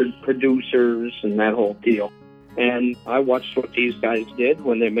real record producers and that whole deal. And I watched what these guys did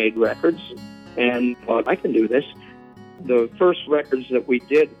when they made records and thought, I can do this. The first records that we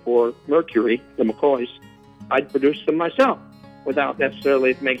did for Mercury, the McCoys, I'd produced them myself, without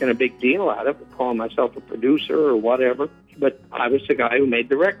necessarily making a big deal out of it, calling myself a producer or whatever. But I was the guy who made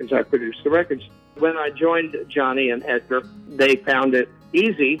the records. I produced the records. When I joined Johnny and Edgar, they found it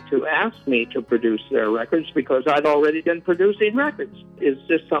easy to ask me to produce their records because I'd already been producing records. It's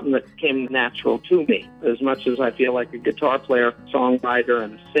just something that came natural to me. As much as I feel like a guitar player, songwriter,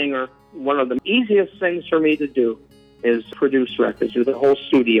 and a singer, one of the easiest things for me to do is produce records, do the whole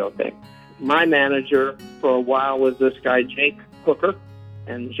studio thing. My manager for a while was this guy, Jake Hooker,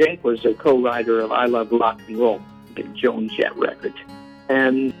 and Jake was a co-writer of I Love Rock and Roll, the Joan Jett record.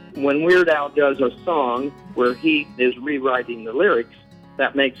 And when Weird Al does a song where he is rewriting the lyrics,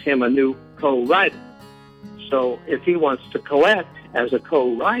 that makes him a new co-writer. So if he wants to collect as a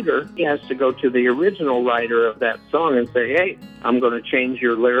co-writer, he has to go to the original writer of that song and say, hey, I'm going to change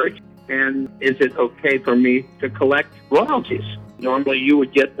your lyrics, and is it okay for me to collect royalties? Normally you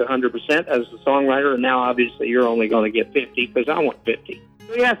would get the 100% as the songwriter, and now obviously you're only going to get 50 because I want 50.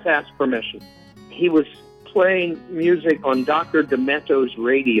 So he has to ask permission. He was playing music on Dr. Demento's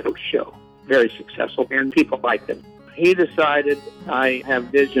radio show, very successful, and people liked him. He decided I have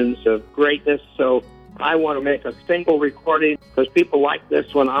visions of greatness, so I want to make a single recording because people like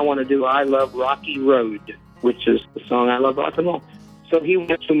this one. I want to do I Love Rocky Road, which is the song I Love Rock and Roll. So he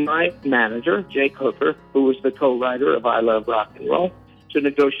went to my manager, Jake Hooker, who was the co-writer of I Love Rock and Roll, to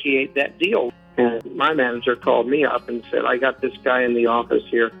negotiate that deal. And my manager called me up and said, I got this guy in the office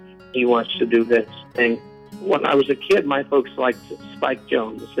here. He wants to do this thing. When I was a kid, my folks liked Spike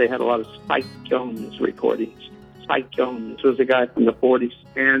Jones. They had a lot of Spike Jones recordings. Spike Jones was a guy from the 40s,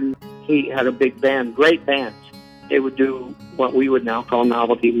 and he had a big band, great bands. They would do what we would now call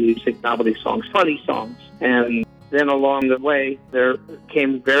novelty music, novelty songs, funny songs. And then along the way, there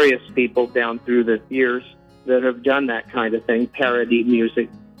came various people down through the years that have done that kind of thing, parody music,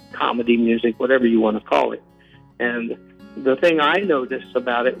 comedy music, whatever you want to call it. And the thing I noticed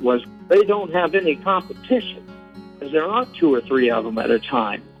about it was they don't have any competition, because there aren't two or three of them at a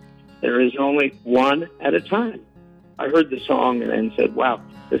time. There is only one at a time. I heard the song and said, wow,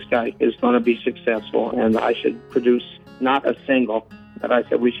 this guy is going to be successful, and I should produce not a single, but I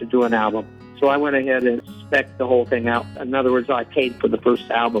said we should do an album. So I went ahead and spec'd the whole thing out. In other words, I paid for the first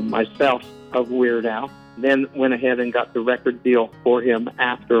album myself of Weird Al, then went ahead and got the record deal for him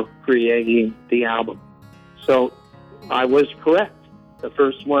after creating the album. So I was correct. The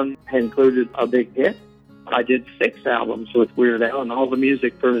first one included a big hit. I did 6 albums with Weird Al, and all the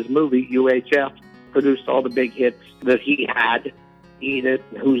music for his movie, UHF, produced all the big hits that he had. Eat It,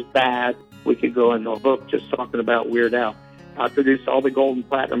 Who's Bad. We could go into a book just talking about Weird Al. I produced all the gold and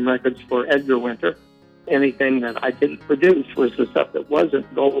platinum records for Edgar Winter. Anything that I didn't produce was the stuff that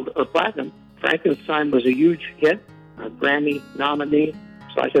wasn't gold or platinum. Frankenstein was a huge hit, a Grammy nominee.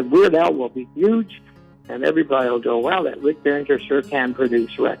 So I said, Weird Al will be huge, and everybody will go, wow, that Rick Derringer sure can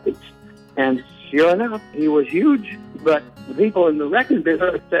produce records. And sure enough, he was huge, but the people in the record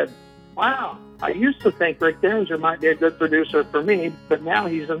business said, wow, I used to think Rick Derringer might be a good producer for me, but now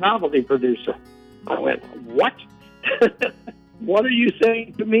he's a novelty producer. I went, what? What are you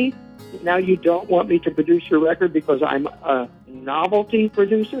saying to me? Now you don't want me to produce your record because I'm a novelty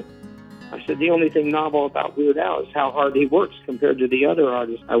producer? I said, the only thing novel about Weird Al is how hard he works compared to the other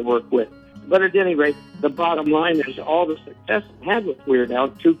artists I work with. But at any rate, the bottom line is all the success I had with Weird Al,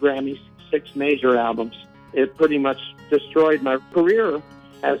 2 Grammys, 6 major albums, it pretty much destroyed my career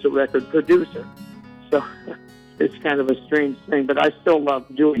as a record producer. So it's kind of a strange thing, but I still love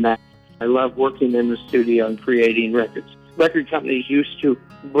doing that. I love working in the studio and creating records. Record companies used to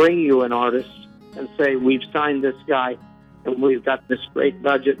bring you an artist and say, we've signed this guy and we've got this great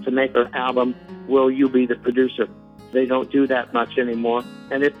budget to make our album. Will you be the producer? They don't do that much anymore.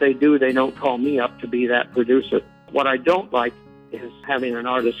 And if they do, they don't call me up to be that producer. What I don't like is having an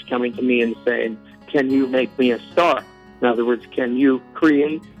artist coming to me and saying, can you make me a star? In other words, can you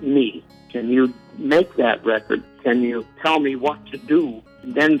create me? Can you make that record? Can you tell me what to do?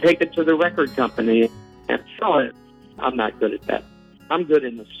 Then take it to the record company and show it. I'm not good at that. I'm good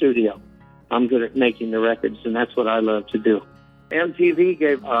in the studio. I'm good at making the records, and that's what I love to do. MTV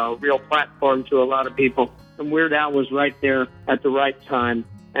gave a real platform to a lot of people, and Weird Al was right there at the right time,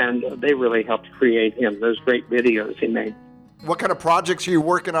 and they really helped create him. Those great videos he made. What kind of projects are you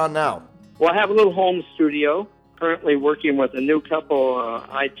working on now? Well, I have a little home studio. Currently working with a new couple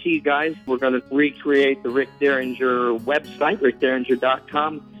IT guys. We're going to recreate the Rick Derringer website,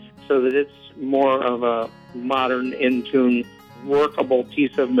 rickderringer.com, so that it's more of a modern, in-tune, workable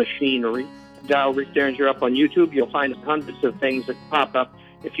piece of machinery. Dial Rick Derringer up on YouTube. You'll find hundreds of things that pop up.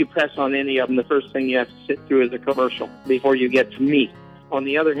 If you press on any of them, the first thing you have to sit through is a commercial before you get to me. On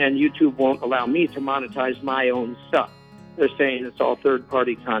the other hand, YouTube won't allow me to monetize my own stuff. They're saying it's all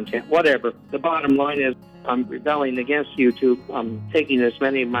third-party content, whatever. The bottom line is I'm rebelling against YouTube. I'm taking as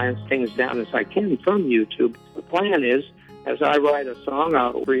many of my things down as I can from YouTube. The plan is, as I write a song,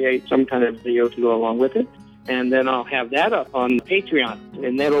 I'll create some kind of video to go along with it, and then I'll have that up on Patreon,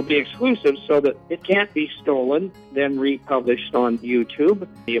 and that'll be exclusive so that it can't be stolen, then republished on YouTube.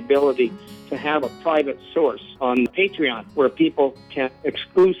 The ability to have a private source on Patreon where people can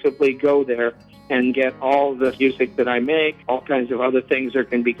exclusively go there and get all the music that I make, all kinds of other things. There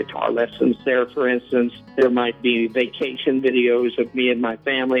can be guitar lessons there, for instance. There might be vacation videos of me and my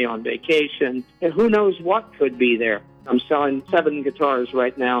family on vacation. And who knows what could be there. I'm selling 7 guitars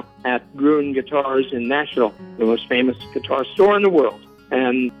right now at Gruen Guitars in Nashville, the most famous guitar store in the world.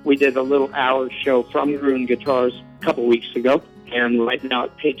 And we did a little hour show from Gruen Guitars a couple weeks ago. And right now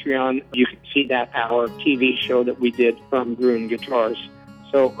at Patreon, you can see that hour TV show that we did from Gruen Guitars.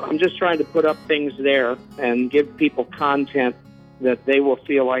 So I'm just trying to put up things there and give people content that they will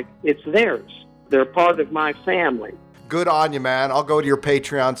feel like it's theirs. They're part of my family. Good on you, man. I'll go to your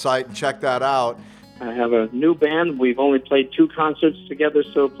Patreon site and check that out. I have a new band. We've only played 2 concerts together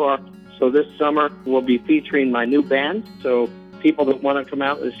so far. So this summer we'll be featuring my new band. So people that want to come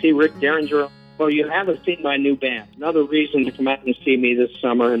out and see Rick Derringer, well, you haven't seen my new band. Another reason to come out and see me this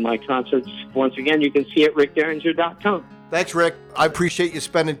summer in my concerts, once again, you can see it at rickderringer.com. Thanks, Rick. I appreciate you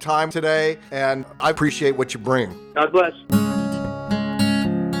spending time today, and I appreciate what you bring. God bless.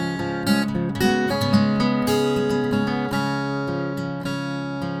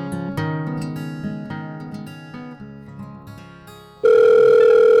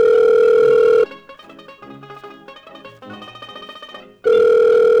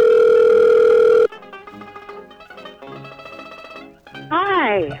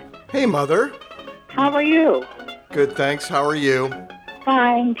 Hi. Hey, Mother. How are you? Good, thanks. How are you?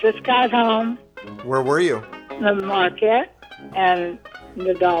 Fine. Just got home. Where were you? The market and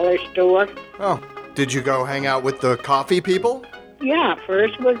the dollar store. Oh, did you go hang out with the coffee people? Yeah,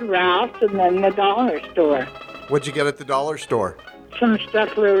 first was Ralph's and then the dollar store. What'd you get at the dollar store? Some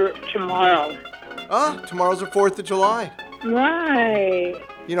stuff for tomorrow. Ah, tomorrow's the 4th of July. Right.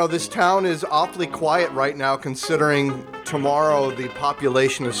 You know, this town is awfully quiet right now considering tomorrow the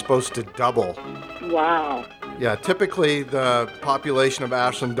population is supposed to double. Wow. Yeah, typically the population of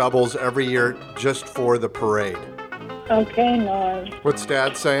Ashland doubles every year just for the parade. Okay, Norm. What's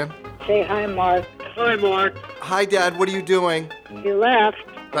Dad saying? Say hi, Mark. Hi, Mark. Hi, Dad. What are you doing? He left.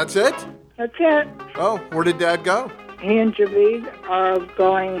 That's it? That's it. Oh, where did Dad go? He and Javid are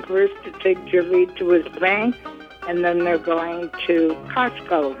going first to take Javid to his bank, and then they're going to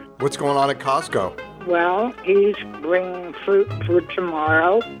Costco. What's going on at Costco? Well, he's bringing fruit for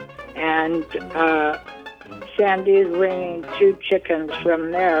tomorrow, and Sandy's bringing 2 chickens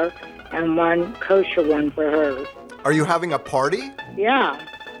from there and 1 kosher one for her. Are you having a party? Yeah.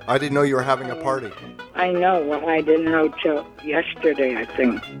 I didn't know you were having a party. I know. Well, I didn't know till yesterday, I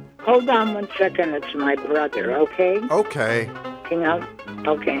think. Hold on 1 second. It's my brother, okay? Okay. Hang on.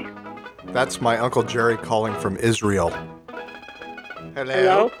 Okay. That's my Uncle Jerry calling from Israel.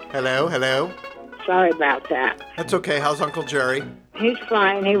 Hello? Hello? Hello? Sorry about that. That's okay. How's Uncle Jerry? He's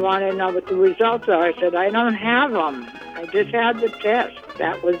fine. He wanted to know what the results are. I said, I don't have them. I just had the test.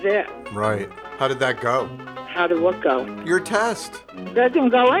 That was it. Right. How did that go? How did what go? Your test. It doesn't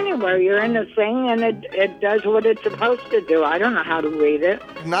go anywhere. You're in the thing, and it does what it's supposed to do. I don't know how to read it.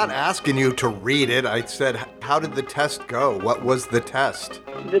 I'm not asking you to read it. I said, how did the test go? What was the test?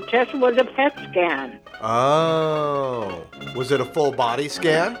 The test was a PET scan. Oh. Was it a full body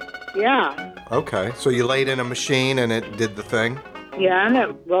scan? Yeah. Okay. So you laid in a machine and it did the thing? Yeah, and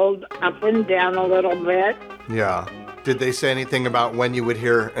it rolled up and down a little bit. Yeah. Did they say anything about when you would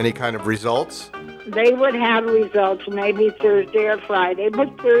hear any kind of results? They would have results maybe Thursday or Friday,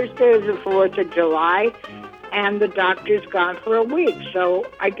 but Thursday is the 4th of July, and the doctor's gone for a week. So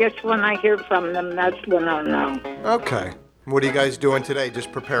I guess when I hear from them, that's when I'll know. Okay. What are you guys doing today?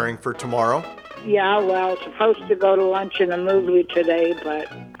 Just preparing for tomorrow? Yeah, well, supposed to go to lunch and a movie today, but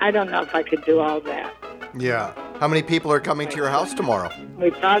I don't know if I could do all that. Yeah. How many people are coming to your house tomorrow? We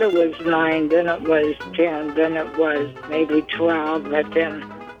thought it was 9, then it was 10, then it was maybe 12, but then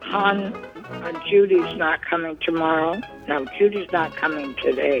Judy's not coming tomorrow. No, Judy's not coming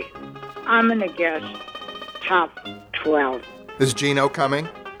today. I'm going to guess top 12. Is Gino coming?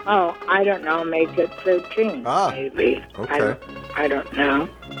 Oh, I don't know. Make it 13, maybe. Okay. I don't know.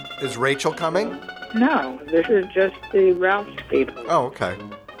 Is Rachel coming? No, this is just the Ralph's people. Oh, okay.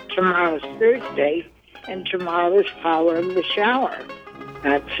 Tomorrow's Thursday, and tomorrow is Power of the Shower.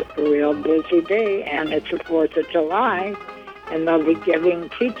 That's a real busy day, and it's the 4th of July, and they'll be giving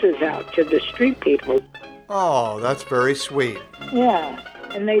pizzas out to the street people. Oh, that's very sweet. Yeah,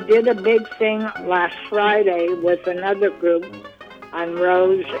 and they did a big thing last Friday with another group on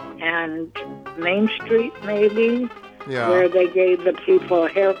Rose and Main Street, maybe, where they gave the people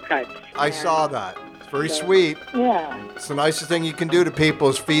haircuts. I saw that. It's very sweet. Yeah. It's the nicest thing you can do to people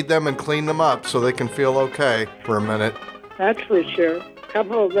is feed them and clean them up so they can feel okay for a minute. That's for sure. A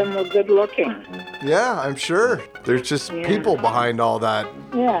couple of them were good looking. Yeah, I'm sure. There's just people behind all that.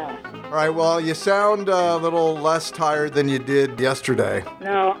 Yeah. All right, well, you sound a little less tired than you did yesterday.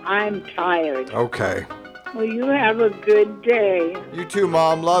 No, I'm tired. Okay. Well, you have a good day. You too,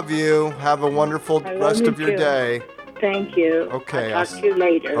 Mom. Love you. Have a wonderful rest of your day. Thank you. Okay. I'll talk to you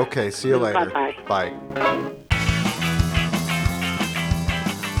later. Okay, see you later. Bye-bye. Bye.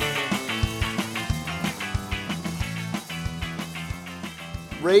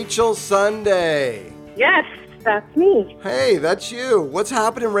 Rachel Sunday. Yes, that's me. Hey, that's you. What's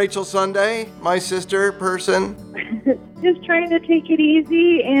happening, Rachel Sunday? My sister person? Just trying to take it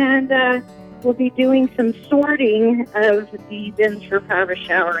easy, and we'll be doing some sorting of the bins for Power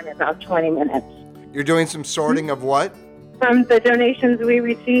Shower in about 20 minutes. You're doing some sorting of what? From the donations we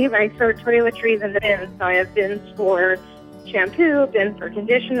receive, I sort toiletries in the bins. So I have bins for shampoo, a bin for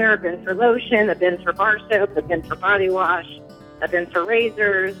conditioner, a bin for lotion, a bin for bar soap, a bin for body wash, a bin for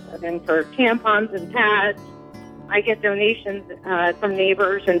razors, a bin for tampons and pads. I get donations from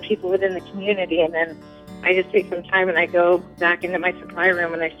neighbors and people within the community, and then I just take some time and I go back into my supply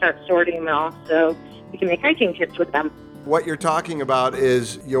room and I start sorting them all so we can make hygiene kits with them. What you're talking about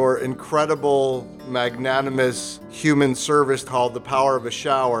is your incredible, magnanimous human service called The Power of a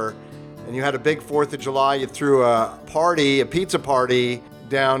Shower. And you had a big 4th of July. You threw a party, a pizza party,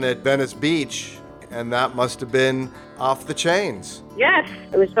 down at Venice Beach. And that must have been off the chains. Yes,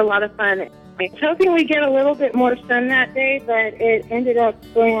 it was a lot of fun. I was hoping we'd get a little bit more sun that day, but it ended up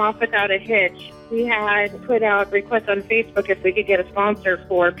going off without a hitch. We had put out requests on Facebook if we could get a sponsor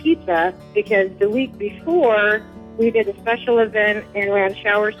for pizza, because the week before, we did a special event and ran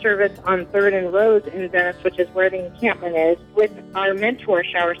shower service on 3rd and Rose in Venice, which is where the encampment is, with our mentor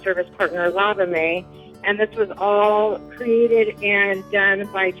shower service partner, Lava May. And this was all created and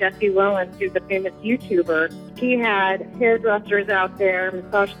done by Jesse Lowens, who's a famous YouTuber. He had hairdressers out there,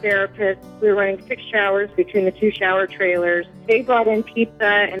 massage therapists. We were running 6 showers between the 2 shower trailers. They brought in pizza,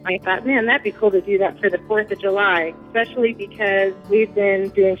 and I thought, man, that'd be cool to do that for the 4th of July, especially because we've been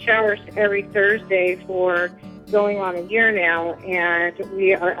doing showers every Thursday for going on a year now, and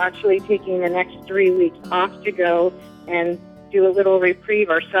we are actually taking the next 3 weeks off to go and do a little reprieve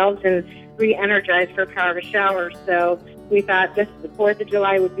ourselves and re-energize for Power of a Shower. So we thought the 4th of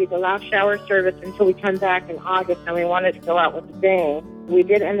July would be the last shower service until we come back in August, and we wanted to go out with a bang. We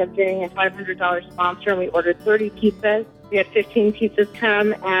did end up getting a $500 sponsor, and we ordered 30 pizzas. We had 15 pizzas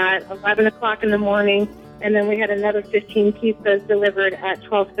come at 11 o'clock in the morning, and then we had another 15 pizzas delivered at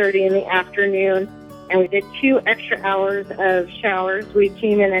 12:30 in the afternoon. And we did 2 extra hours of showers. We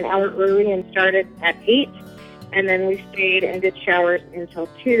came in an hour early and started at 8, and then we stayed and did showers until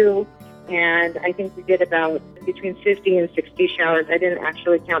 2. And I think we did about between 50 and 60 showers. I didn't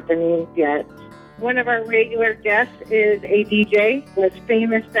actually count the names yet. One of our regular guests is a DJ, was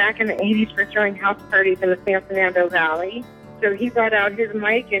famous back in the 80s for throwing house parties in the San Fernando Valley. So he brought out his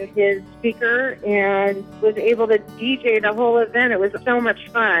mic and his speaker and was able to DJ the whole event. It was so much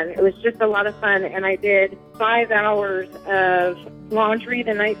fun. It was just a lot of fun. And I did 5 hours of laundry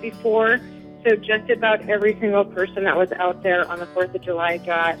the night before. So just about every single person that was out there on the 4th of July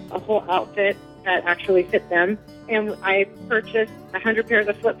got a whole outfit that actually fit them. And I purchased 100 pairs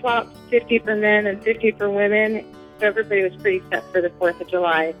of flip-flops, 50 for men and 50 for women. So everybody was pretty set for the 4th of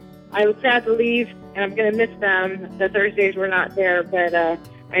July. I was sad to leave, and I'm going to miss them. The Thursdays were not there, but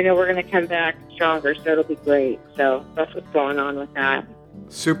I know we're going to come back stronger, so it'll be great. So that's what's going on with that.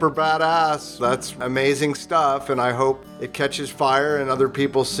 Super badass. That's amazing stuff, and I hope it catches fire and other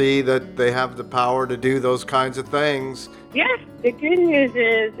people see that they have the power to do those kinds of things. Yeah, the good news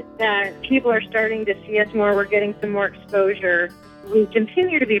is that people are starting to see us more. We're getting some more exposure. We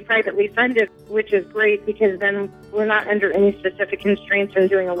continue to be privately funded, which is great because then we're not under any specific constraints and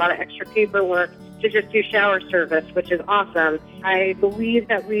doing a lot of extra paperwork to just do shower service, which is awesome. I believe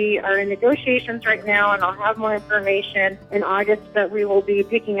that we are in negotiations right now, and I'll have more information in August that we will be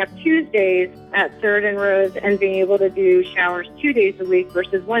picking up Tuesdays at 3rd and Rose and being able to do showers 2 days a week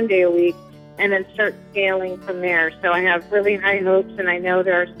versus 1 day a week, and then start scaling from there. So I have really high hopes, and I know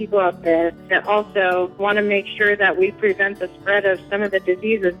there are people out there that also want to make sure that we prevent the spread of some of the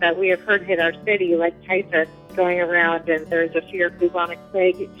diseases that we have heard hit our city, like typhus going around, and there's a fear of bubonic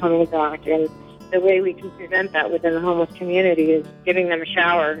plague coming back. And the way we can prevent that within the homeless community is giving them a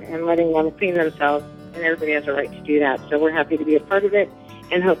shower and letting them clean themselves, and everybody has a right to do that. So we're happy to be a part of it,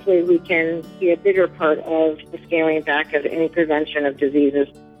 and hopefully we can be a bigger part of the scaling back of any prevention of diseases.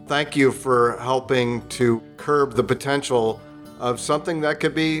 Thank you for helping to curb the potential of something that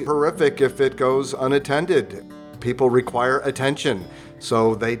could be horrific if it goes unattended. People require attention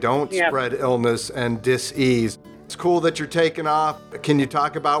so they don't spread illness and dis-ease. It's cool that you're taking off. Can you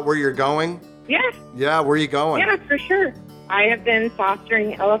talk about where you're going? Yeah, where are you going? Yeah, for sure. I have been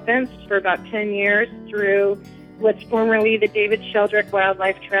fostering elephants for about 10 years through what's formerly the David Sheldrick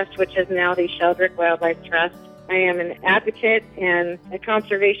Wildlife Trust, which is now the Sheldrick Wildlife Trust. I am an advocate and a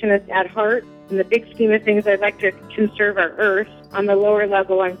conservationist at heart. In the big scheme of things, I'd like to conserve our Earth. On the lower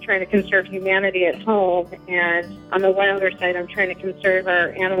level, I'm trying to conserve humanity at home. And on the wilder side, I'm trying to conserve our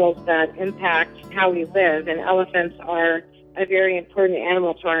animals that impact how we live. And elephants are a very important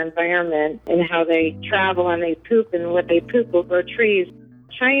animal to our environment and how they travel and they poop, and what they poop will grow trees.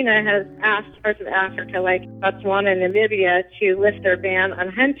 China has asked parts of Africa, like Botswana and Namibia, to lift their ban on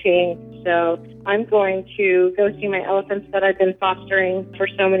hunting. So I'm going to go see my elephants that I've been fostering for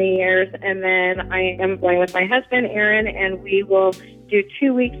so many years. And then I am going with my husband, Aaron, and we will do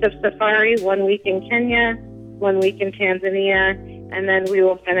 2 weeks of safari, 1 week in Kenya, 1 week in Tanzania, and then we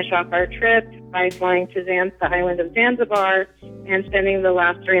will finish off our trip by flying to the island of Zanzibar and spending the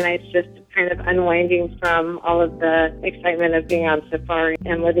last 3 nights just kind of unwinding from all of the excitement of being on safari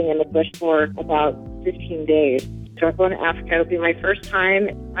and living in the bush for about 15 days. So I'm going to Africa. It'll be my first time.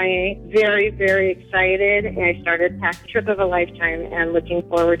 I am very, very excited. And I started packing trip of a lifetime and looking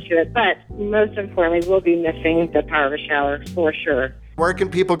forward to it. But most importantly, we'll be missing the Power of a Shower for sure. Where can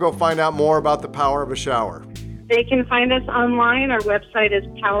people go find out more about the Power of a Shower? They can find us online. Our website is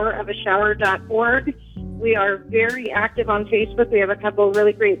powerofashower.org. We are very active on Facebook. We have a couple of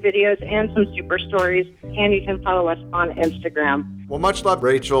really great videos and some super stories. And you can follow us on Instagram. Well, much love,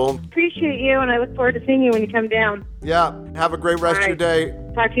 Rachel. Appreciate you, and I look forward to seeing you when you come down. Yeah, have a great rest of your day.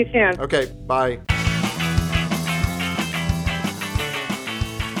 Talk to you soon. Okay, bye.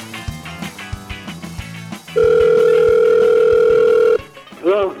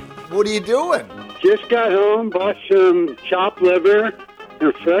 Hello. What are you doing? Just got home, bought some chopped liver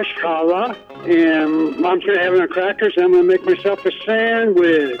and fresh challah, and Mom's going to have it on crackers. I'm going to make myself a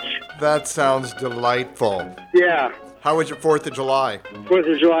sandwich. That sounds delightful. Yeah. How was your 4th of July?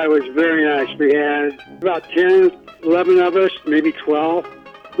 4th of July was very nice. We had about 10, 11 of us, maybe 12.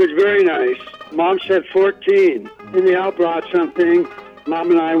 It was very nice. Mom said 14. And they all brought something.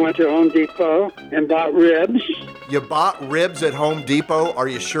 Mom and I went to Home Depot and bought ribs. You bought ribs at Home Depot? Are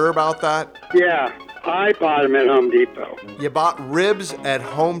you sure about that? Yeah, I bought them at Home Depot. You bought ribs at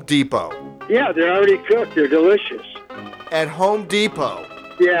Home Depot? Yeah, they're already cooked. They're delicious. At Home Depot?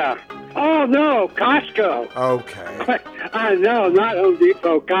 Yeah. Oh, no, Costco. Okay. No, not Home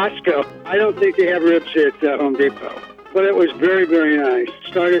Depot, Costco. I don't think they have ribs at Home Depot. But it was very, very nice.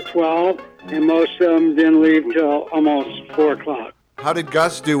 Started at 12, and most of them didn't leave till almost 4 o'clock. How did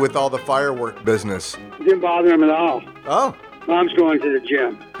Gus do with all the firework business? Didn't bother him at all. Oh. Mom's going to the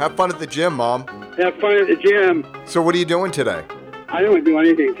gym. Have fun at the gym, Mom. Have fun at the gym. So what are you doing today? I don't do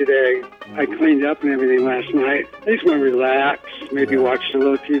anything today. I cleaned up and everything last night. I just want to relax, maybe watch a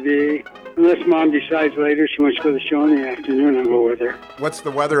little TV. Unless Mom decides later she wants to go to the show in the afternoon, I'll go with her. What's the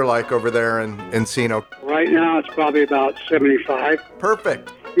weather like over there in Encino? Right now, it's probably about 75.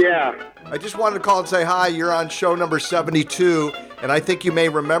 Perfect. Yeah. I just wanted to call and say hi. You're on show number 72, and I think you may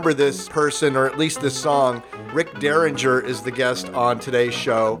remember this person, or at least this song. Rick Derringer is the guest on today's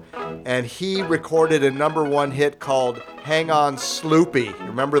show, and he recorded a #1 hit called Hang On Sloopy. You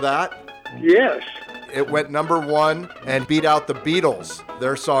remember that? Yes. It went #1 and beat out the Beatles,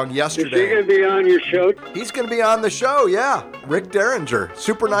 their song Yesterday. Is he going to be on your show? He's going to be on the show, yeah. Rick Derringer,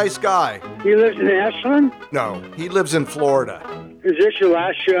 super nice guy. He lives in Ashland? No, he lives in Florida. Is this your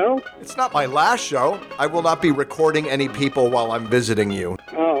last show? It's not my last show. I will not be recording any people while I'm visiting you.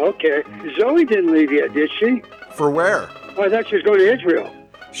 Oh, okay. Zoe didn't leave yet, did she? For where? Oh, I thought she was going to Israel.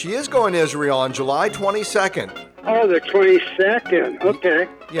 She is going to Israel on July 22nd. Oh, the 22nd. Okay.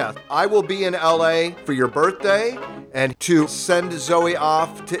 Yeah, I will be in LA for your birthday and to send Zoe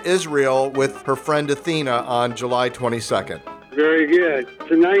off to Israel with her friend Athena on July 22nd. Very good.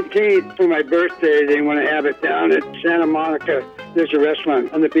 The 19th for my birthday, they want to have it down at Santa Monica. There's a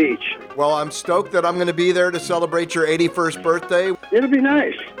restaurant on the beach. Well, I'm stoked that I'm going to be there to celebrate your 81st birthday. It'll be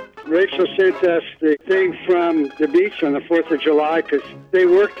nice. Rachel sent us the thing from the beach on the 4th of July because they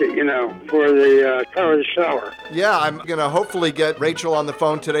worked it, for the Power of the Shower. Yeah, I'm going to hopefully get Rachel on the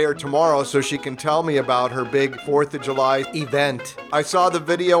phone today or tomorrow so she can tell me about her big 4th of July event. I saw the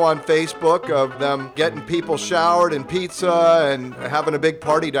video on Facebook of them getting people showered and pizza and having a big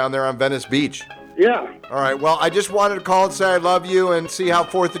party down there on Venice Beach. Yeah. All right, well, I just wanted to call and say I love you and see how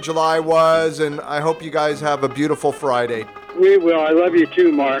 4th of July was, and I hope you guys have a beautiful Friday. We will. I love you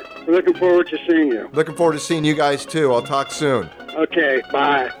too, Mark. We're looking forward to seeing you. Looking forward to seeing you guys too. I'll talk soon. Okay,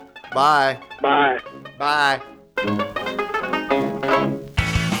 bye. Bye. Bye. Bye.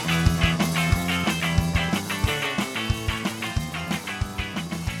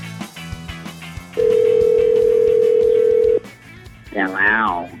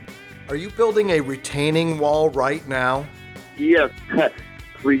 Hello. Are you building a retaining wall right now? Yes.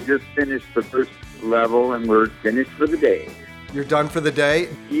 We just finished the first level and we're finished for the day. You're done for the day?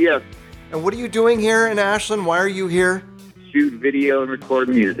 Yes. And what are you doing here in Ashland? Why are you here? Shoot video and record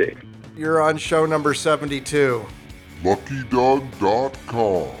music. You're on show number 72.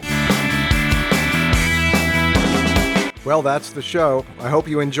 LuckyDoug.com. Well, that's the show. I hope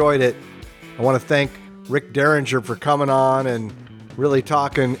you enjoyed it. I want to thank Rick Derringer for coming on and really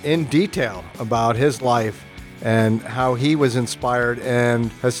talking in detail about his life and how he was inspired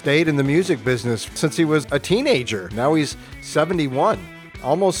and has stayed in the music business since he was a teenager. Now he's 71,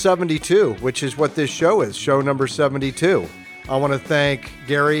 almost 72, which is what this show is, show number 72. I want to thank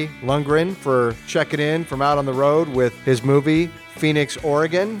Gary Lundgren for checking in from out on the road with his movie, Phoenix,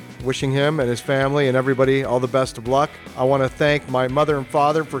 Oregon. Wishing him and his family and everybody all the best of luck. I want to thank my mother and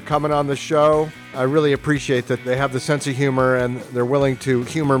father for coming on the show. I really appreciate that they have the sense of humor and they're willing to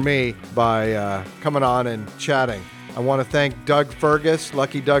humor me by coming on and chatting. I want to thank Doug Fergus,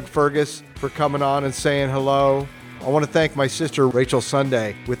 Lucky Doug Fergus, for coming on and saying hello. I want to thank my sister Rachel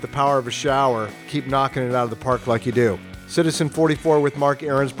Sunday with The Power of a Shower. Keep knocking it out of the park like you do. Citizen 44 with Mark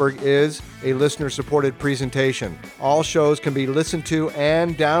Ahrensberg is a listener-supported presentation. All shows can be listened to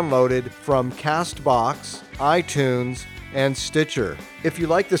and downloaded from CastBox, iTunes, and Stitcher. If you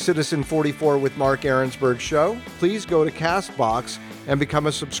like the Citizen 44 with Mark Ahrensberg show, please go to CastBox and become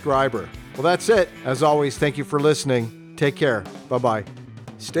a subscriber. Well, that's it. As always, thank you for listening. Take care. Bye-bye.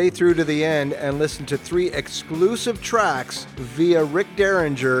 Stay through to the end and listen to 3 exclusive tracks via Rick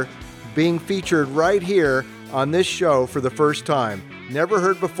Derringer being featured right here on this show for the first time. never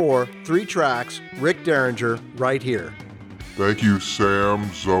heard before, 3 tracks, Rick Derringer, right here. Thank you,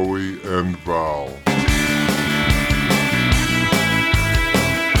 Sam, Zoe, and Val.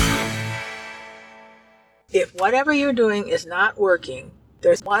 If whatever you're doing is not working,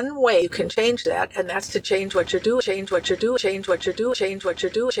 there's one way you can change that, and that's to change what you do, change what you do, change what you do, change what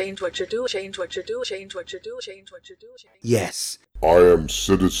you do, change what you do, change what you do, change what you do, change what you do. Yes. I am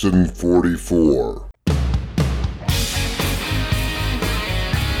Citizen 44.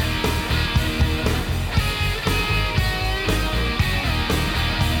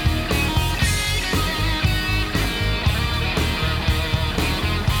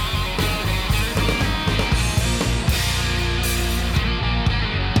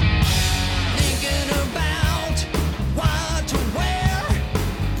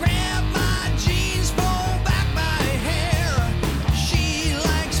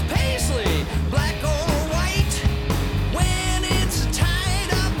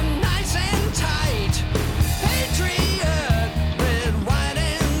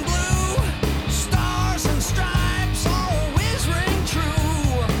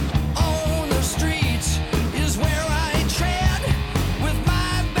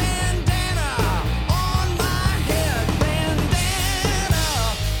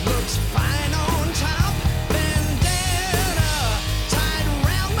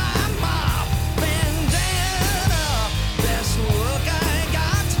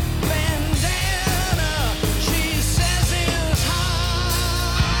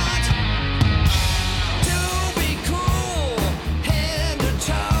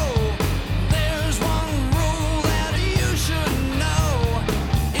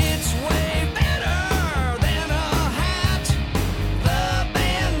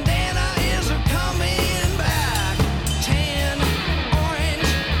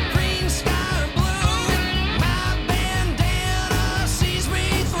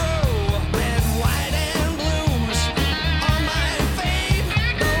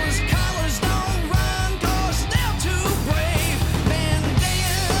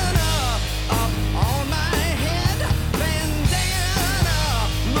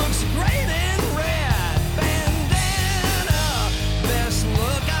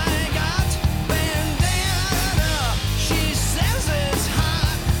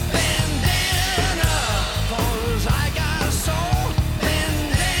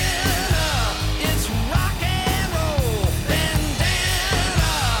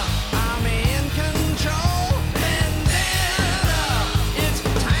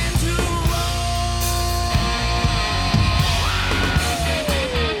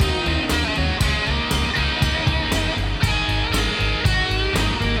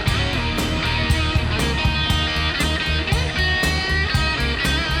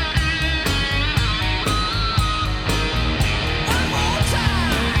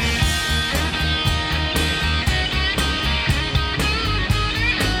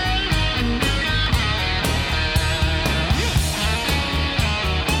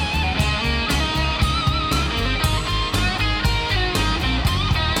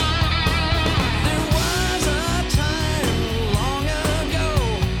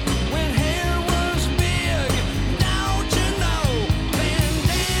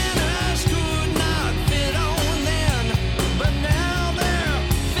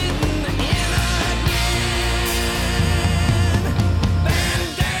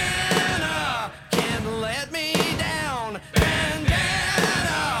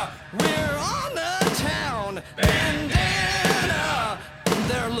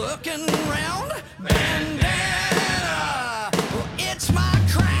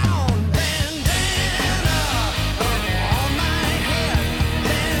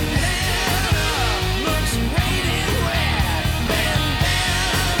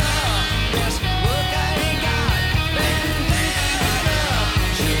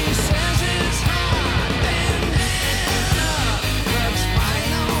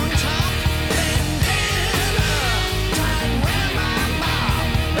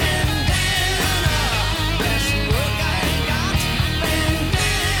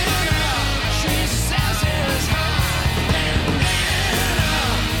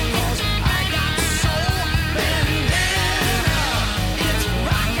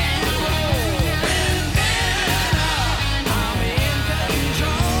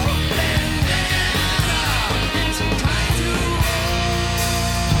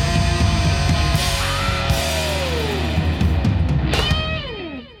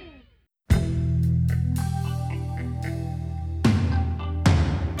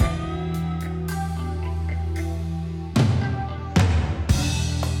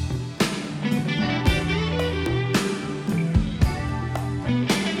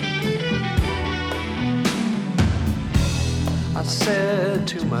 I said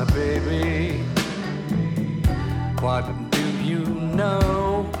to my baby, what do you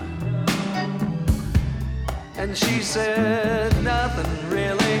know? And she said, nothing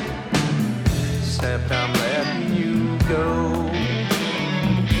really, except I'm letting you go.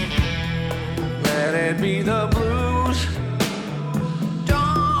 Let it be the blues,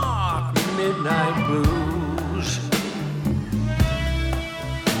 dark midnight blues.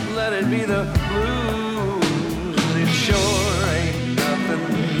 Let it be the blues, it sure ain't nothing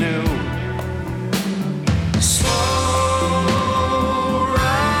new. Slow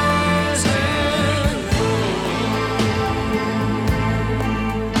rising moon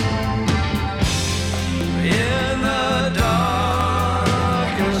in the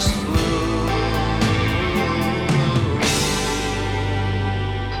darkest blue.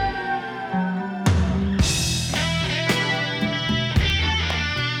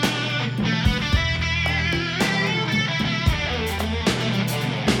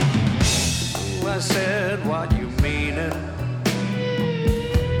 I said, what you meaning?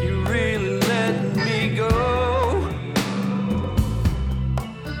 You really letting me go?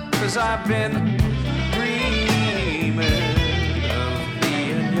 'Cause I've been dreaming of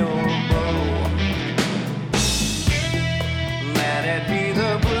being your beau. Let it be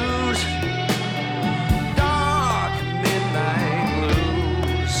the blues, dark midnight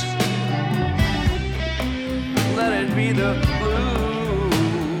blues. Let it be the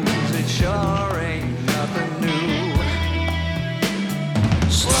blues, it sure ain't nothing new.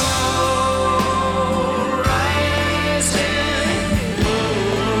 Slow rising moon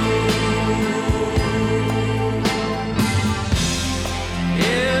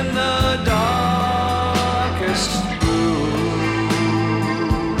in the darkest blue.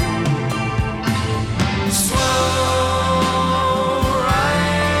 Slow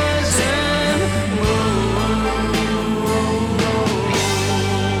rising moon.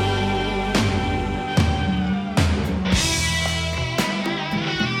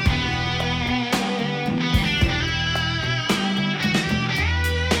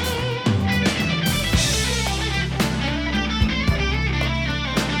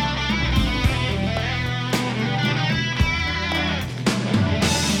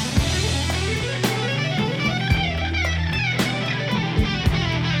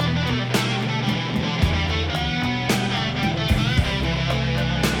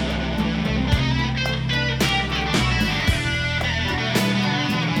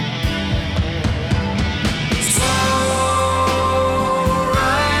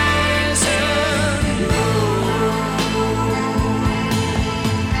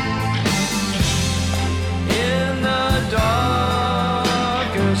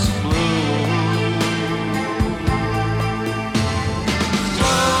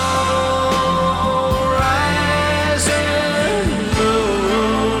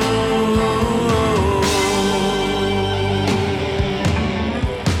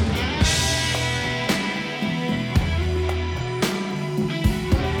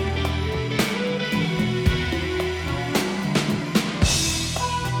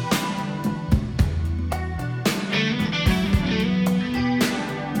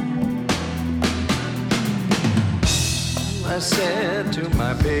 I said to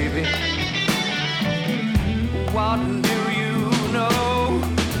my baby, what do you know?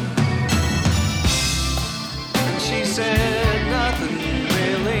 And she said, nothing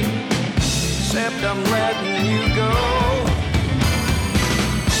really, except I'm letting you go.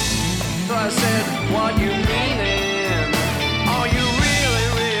 So I said, what you meaning? Are you really,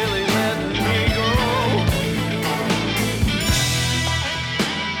 really letting me go?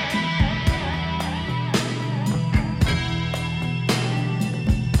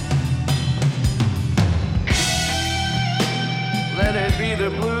 Let it be the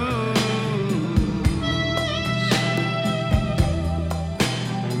blues,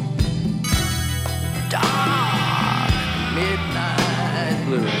 dark midnight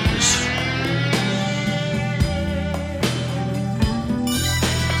blues.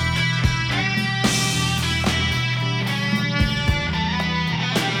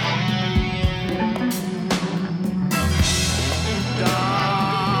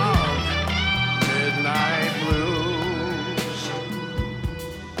 Dark midnight blues.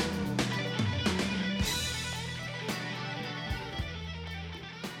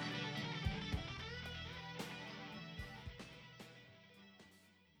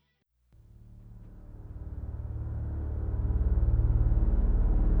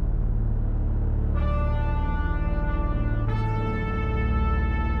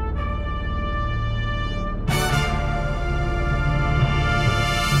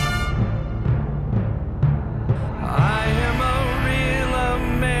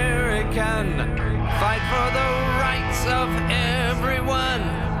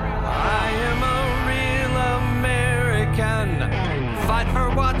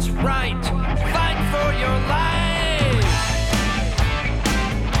 what's right. Fight for your life.